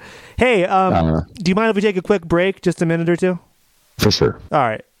states. Hey, do you mind if we take a quick break, just a minute or two? For sure. All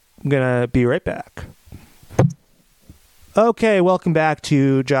right. I'm going to be right back. Okay, welcome back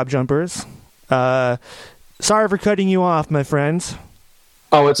to Job Jumpers. Sorry for cutting you off, my friends.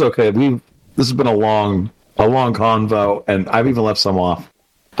 Oh, it's okay. This has been a long convo, and I've even left some off.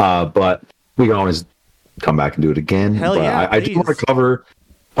 But we can always come back and do it again. Hell yeah! I do want to cover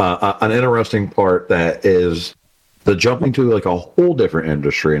an interesting part that is the jumping to like a whole different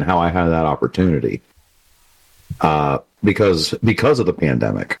industry and how I had that opportunity. Because of the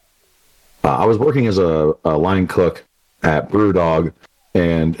pandemic, I was working as a line cook at Brewdog,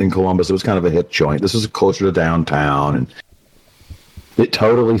 and in Columbus, it was kind of a hip joint. This is closer to downtown, and it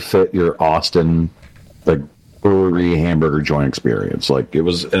totally fit your Austin, like, brewery hamburger joint experience. Like, it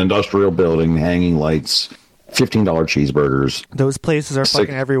was an industrial building, hanging lights, $15 cheeseburgers. Those places are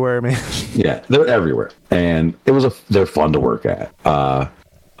fucking everywhere, man. Yeah, they're everywhere, and they're fun to work at. I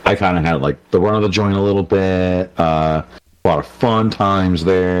kind of had like the run of the joint a little bit. A lot of fun times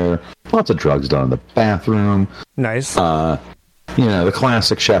there. Lots of drugs done in the bathroom. Nice. The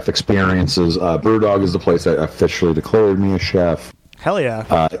classic chef experiences. Brewdog is the place that officially declared me a chef. Hell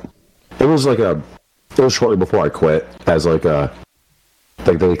yeah. It was shortly before I quit, as like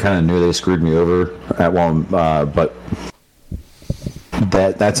they kind of knew they screwed me over at one, but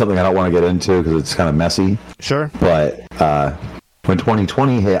that's something I don't want to get into because it's kind of messy. Sure. But when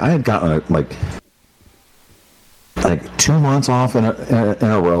 2020 hit, I had gotten like 2 months off in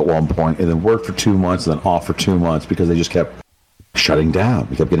a row at one point, and then worked for 2 months, and then off for 2 months because they just kept shutting down.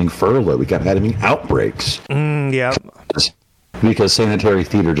 We kept getting furloughed. We kept having outbreaks. Yeah. Because sanitary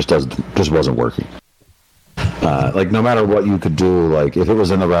theater just wasn't working. Like, no matter what you could do, like, if it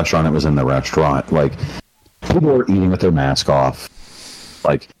was in the restaurant, it was in the restaurant. Like, people were eating with their mask off.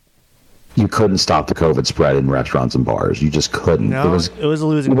 Like, you couldn't stop the COVID spread in restaurants and bars. You just couldn't. No, it was a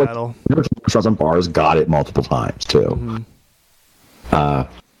losing battle. Restaurants and bars got it multiple times, too.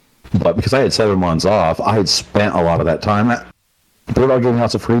 But because I had 7 months off, I had spent a lot of that time giving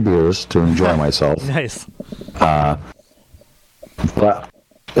lots of free beers to enjoy myself. Nice. But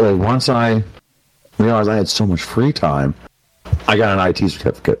once I realized I had so much free time, I got an IT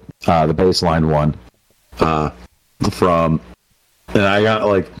certificate, the baseline one, and I got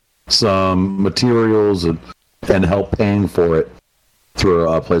like some materials and help paying for it through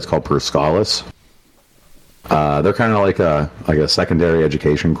a place called Perscalis. They're kind of like a secondary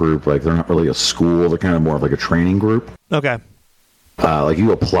education group. Like, they're not really a school. They're kind of more of like a training group. Okay. Like,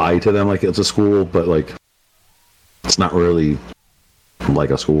 you apply to them like it's a school, but like it's not really like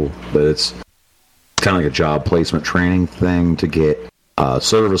a school. But it's kind of like a job placement training thing to get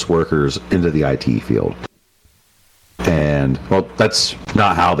service workers into the IT field. And, well, that's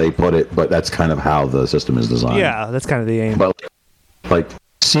not how they put it, but that's kind of how the system is designed. Yeah, that's kind of the aim. But like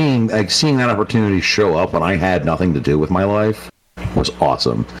seeing that opportunity show up when I had nothing to do with my life was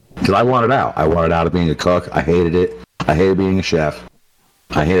awesome. Because I wanted out. I wanted out of being a cook. I hated it. I hated being a chef.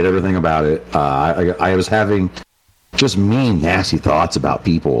 I hated everything about it. I was having just mean, nasty thoughts about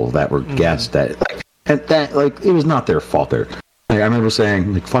people that were guests that it was not their fault. Like, I remember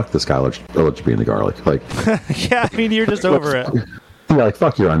saying, like, fuck this guy, let's be in the garlic. Like, yeah, I mean, you're just over it. Yeah, like,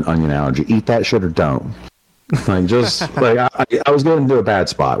 fuck your onion allergy. Eat that shit or don't. Like, just like I was getting into a bad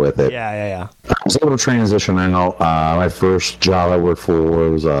spot with it. Yeah. I was able to transition out. My first job I worked for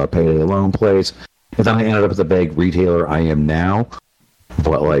was a payday loan place, and then I ended up at the big retailer I am now.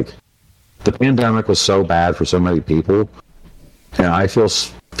 But like, the pandemic was so bad for so many people, and I feel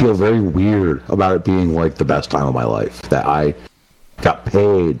very weird about it being like the best time of my life. That I got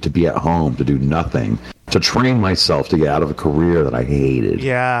paid to be at home, to do nothing, to train myself to get out of a career that I hated.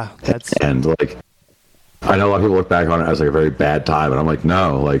 Yeah, and like, I know a lot of people look back on it as like a very bad time, and I'm like,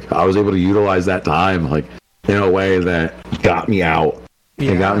 no, like, I was able to utilize that time like in a way that got me out.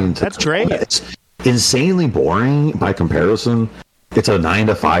 Yeah, and got me into, that's great. It's insanely boring by comparison. It's a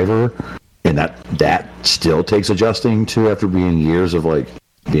 9-to-5-er, and that still takes adjusting to after being years of like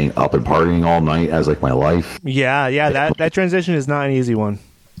being up and partying all night as like my life. Yeah, that transition is not an easy one.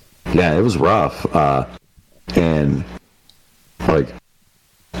 Yeah, it was rough. And like,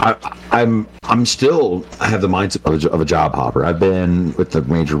 I have the mindset of a job hopper. I've been with the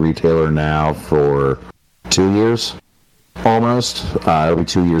major retailer now for 2 years, almost. It'll be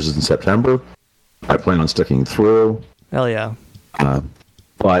 2 years in September. I plan on sticking through. Hell yeah.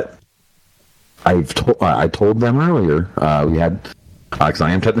 But I told them earlier, we had, because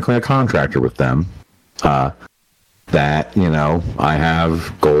I am technically a contractor with them, that, you know, I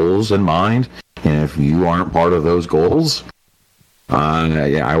have goals in mind, and if you aren't part of those goals,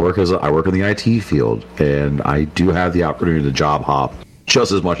 I work in the IT field, and I do have the opportunity to job hop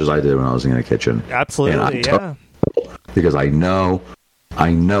just as much as I did when I was in the kitchen. Absolutely, yeah. Because I know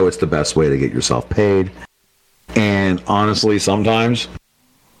it's the best way to get yourself paid, and honestly, sometimes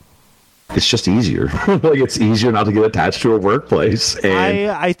it's just easier. Like, it's easier not to get attached to a workplace.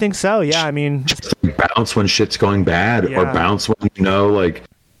 And I think so. Yeah, I mean, bounce when shit's going bad, or bounce when you know, like,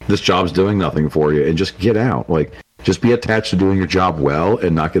 this job's doing nothing for you, and just get out. Like, just be attached to doing your job well,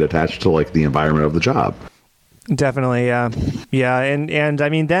 and not get attached to like the environment of the job. Definitely, yeah, and I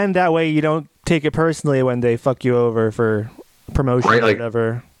mean, then that way you don't take it personally when they fuck you over for promotion, right, or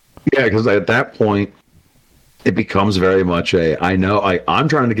whatever. Yeah, because at that point, it becomes very much I'm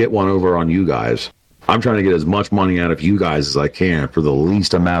trying to get one over on you guys. I'm trying to get as much money out of you guys as I can for the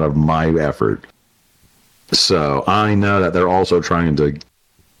least amount of my effort. So I know that they're also trying to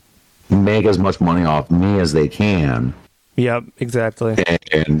make as much money off me as they can. Yep, exactly.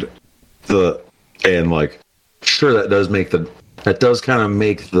 And like, sure, that does kind of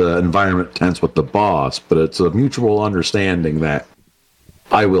make the environment tense with the boss, but it's a mutual understanding that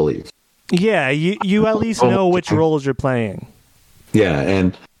I will leave. Yeah, you at least know which roles you're playing. Yeah,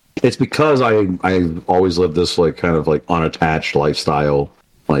 and it's because I always lived this like kind of like unattached lifestyle,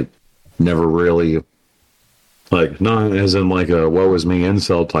 like never really, like, not as in like a woe is me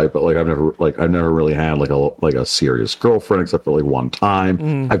incel type, but like I've never really had like a serious girlfriend except for like one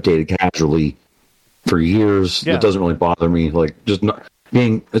time. I've dated casually for years. Yeah. It doesn't really bother me. Like, just not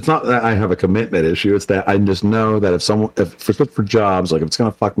being, it's not that I have a commitment issue. It's that I just know that if for jobs, like, if it's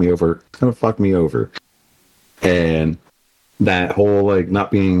gonna fuck me over, it's gonna fuck me over. And that whole like not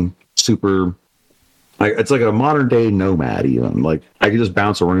being super. Like it's like a modern day nomad. Even like I can just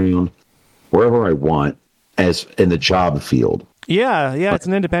bounce around wherever I want as in the job field. Yeah, it's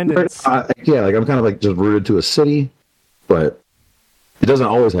an independence. Yeah, like I'm kind of like just rooted to a city, but it doesn't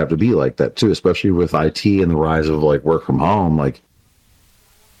always have to be like that too. Especially with IT and the rise of like work from home, like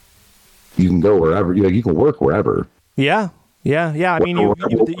you can go wherever. You can work wherever. Yeah. I mean,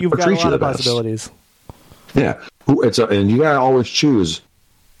 you've got a lot of possibilities. Yeah, and you gotta always choose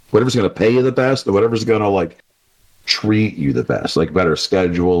whatever's going to pay you the best, or whatever's going to like treat you the best, like better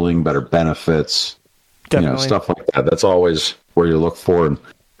scheduling, better benefits, Definitely. Stuff like that. That's always where you look for. And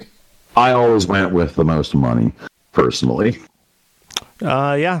I always went with the most money, personally.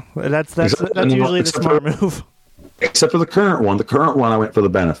 Yeah, that's usually the smart move. Except for the current one. The current one, I went for the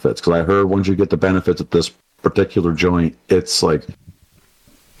benefits because I heard once you get the benefits at this particular joint, it's like,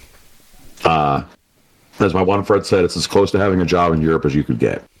 as my one friend said, it's as close to having a job in Europe as you could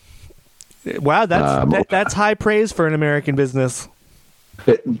get. Wow, that's high praise for an American business.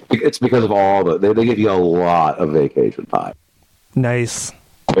 It's because of all they give you a lot of vacation time. Nice.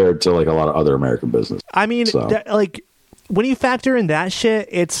 Compared to like a lot of other American businesses. I mean, like when you factor in that shit,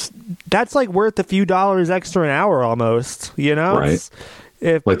 that's like worth a few dollars extra an hour almost. Right?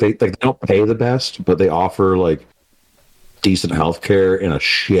 Like they don't pay the best, but they offer like decent health care and a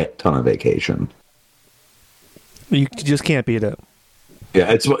shit ton of vacation. You just can't beat it.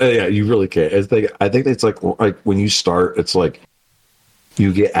 Yeah, you really can't. I think it's like when you start, it's like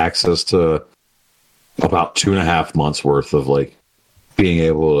you get access to about 2.5 months worth of like being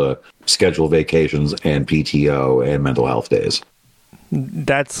able to schedule vacations and PTO and mental health days.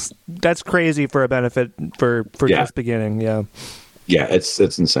 That's crazy for a benefit for just beginning. Yeah, it's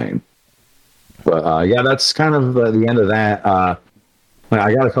insane. But that's kind of the end of that. I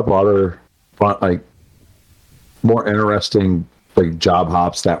got a couple other like more interesting like job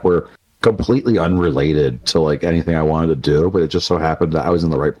hops that were completely unrelated to like anything I wanted to do, but it just so happened that I was in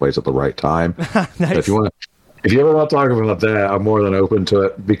the right place at the right time. Nice. If you ever want to talk about that, I'm more than open to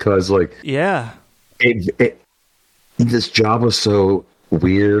it because like this job was so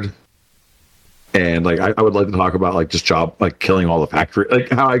weird, and like I would like to talk about like just job like killing all the factory, like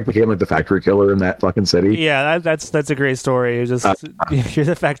how I became like the factory killer in that fucking city. Yeah, that's a great story. You're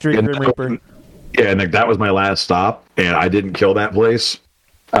the factory grim reaper. Yeah, and like that was my last stop, and I didn't kill that place.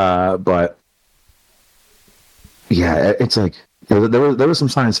 But yeah, it's like there was some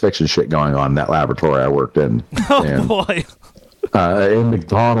science fiction shit going on in that laboratory I worked in. Oh boy! And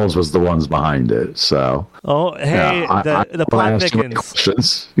McDonald's was the ones behind it. So hey, the plot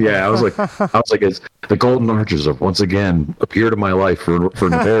thickens. Yeah, I was like, it's the golden arches have once again appeared in my life for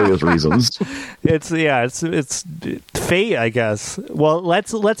nefarious reasons. It's fate, I guess. Well,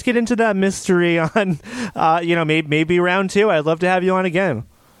 let's get into that mystery on, maybe round 2. I'd love to have you on again.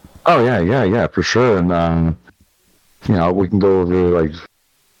 Oh yeah, for sure. And we can go over like.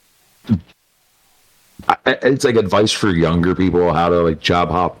 It's like advice for younger people how to like job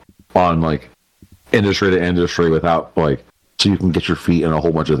hop on like industry to industry without like so you can get your feet in a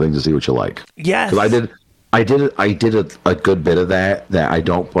whole bunch of things to see what you like. Yes, because I did a good bit of that I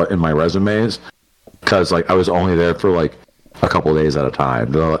don't put in my resumes because like I was only there for like a couple of days at a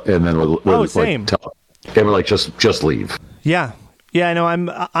time, and then same. They were like just leave. Yeah. I know.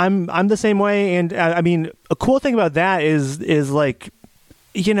 I'm the same way, and I mean a cool thing about that is like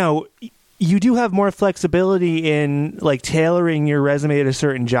you do have more flexibility in like tailoring your resume to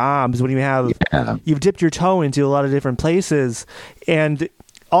certain jobs when you've dipped your toe into a lot of different places. And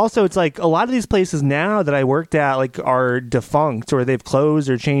also it's like a lot of these places now that I worked at like are defunct or they've closed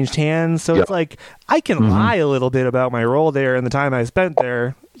or changed hands. So it's like I can lie a little bit about my role there and the time I spent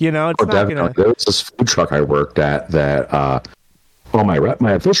there. It's not definitely. There was this food truck I worked at that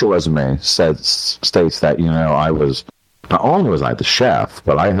my official resume states that I was not only was I the chef,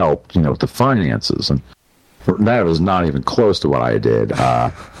 but I helped, with the finances, and that was not even close to what I did.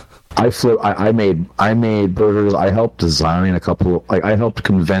 I made burgers. I helped design a couple. I helped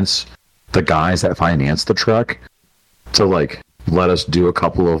convince the guys that financed the truck to like let us do a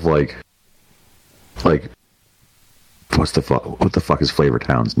couple of like what the fuck is Flavor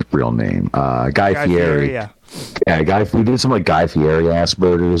Town's real name? Guy Fieri. Yeah, we did some like Guy Fieri ass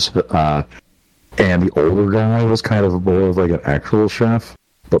burgers. And the older guy was kind of more of like an actual chef,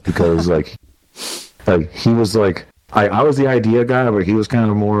 but because like he was like I was the idea guy, but he was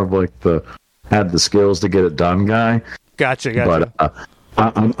kind of more of like had the skills to get it done guy. Gotcha. But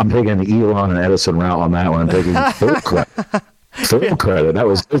I'm taking the Elon and Edison route on that one. I'm taking full credit. That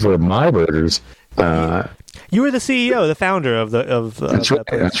was good for my burgers. You were the CEO, the founder of the That's right.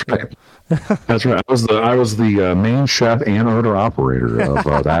 that That's right. That's right. I was the main chef and owner operator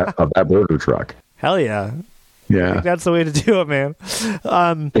of that burger truck. Hell yeah. Yeah, I think that's the way to do it, man.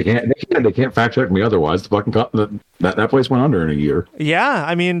 They can't fact check me otherwise. The fucking that place went under in a year. Yeah,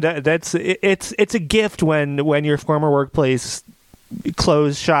 I mean it's a gift when your former workplace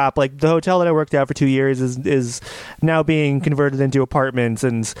closed shop. Like the hotel that I worked at for 2 years is now being converted into apartments,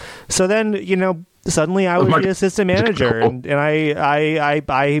 and so then suddenly I was the assistant manager, and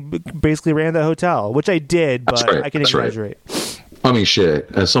I basically ran the hotel, which I did, but I can exaggerate. Right. I mean, shit.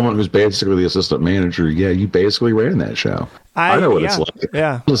 As someone who's basically the assistant manager, yeah, you basically ran that show. I know what it's like.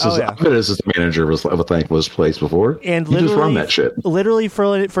 Yeah, I've been an assistant manager of a thankless place before, and you just run that shit. Literally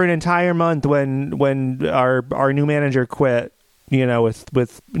for an entire month, when our new manager quit,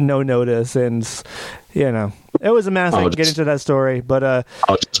 with no notice, and it was a mess. I can get into that story, but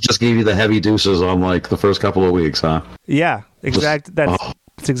I'll just give you the heavy deuces on like the first couple of weeks, huh? Yeah, that's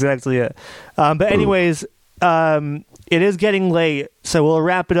exactly it. But anyways, it is getting late, so we'll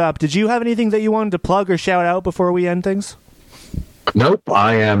wrap it up. Did you have anything that you wanted to plug or shout out before we end things? Nope.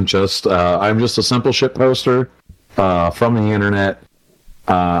 I'm just a simple shit poster from the internet.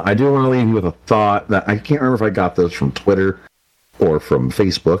 I do want to leave you with a thought that I can't remember if I got this from Twitter or from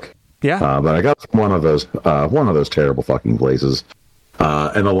Facebook. Yeah. But I got from one of those terrible fucking places.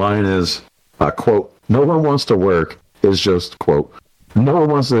 And the line is, quote, "No one wants to work," is just, quote, "No one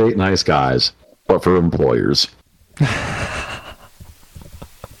wants to date nice guys, but for employers."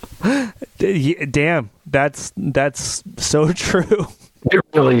 Damn, that's so true. It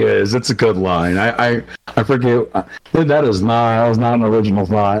really is. It's a good line. I forget that was not an original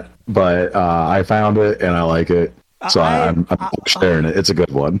thought, but I found it and I like it, so I'm sharing it. It's a good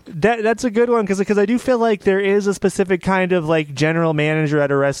one. That's a good one because I do feel like there is a specific kind of like general manager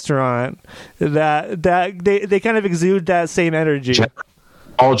at a restaurant that they kind of exude that same energy.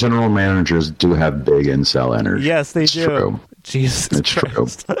 All general managers do have big incel energy. Yes, they do. True. Jesus it's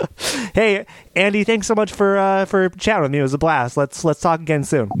Christ. True. Hey, Andy, thanks so much for chatting with me. It was a blast. Let's talk again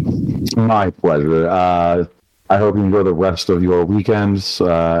soon. My pleasure. I hope you enjoy the rest of your weekends,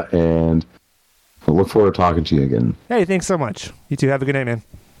 and I look forward to talking to you again. Hey, thanks so much. You too. Have a good night, man.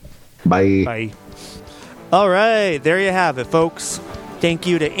 Bye. Bye. All right, there you have it, folks. Thank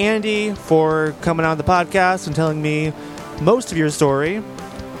you to Andy for coming on the podcast and telling me most of your story.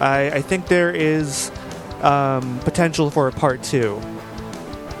 I think there is potential for a part 2.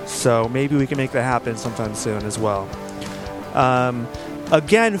 So maybe we can make that happen sometime soon as well.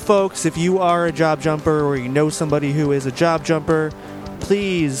 Again, folks, if you are a job jumper or you know somebody who is a job jumper,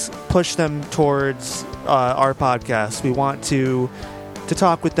 please push them towards our podcast. We want to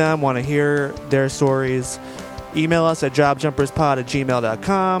talk with them, want to hear their stories. Email us at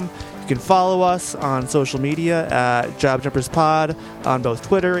jobjumperspod@gmail.com. You can follow us on social media at jobjumperspod on both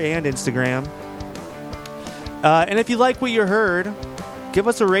Twitter and Instagram. And if you like what you heard, give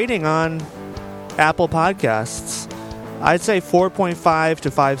us a rating on Apple Podcasts. I'd say 4.5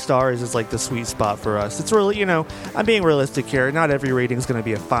 to 5 stars is like the sweet spot for us. It's really, I'm being realistic here. Not every rating is going to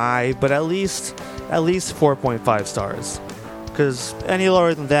be a 5, but at least 4.5 stars. Because any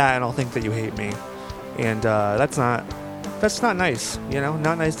lower than that, and I'll think that you hate me. And that's not nice,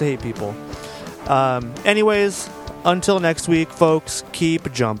 not nice to hate people. Anyways, until next week, folks,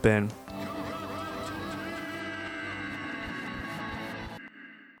 keep jumping.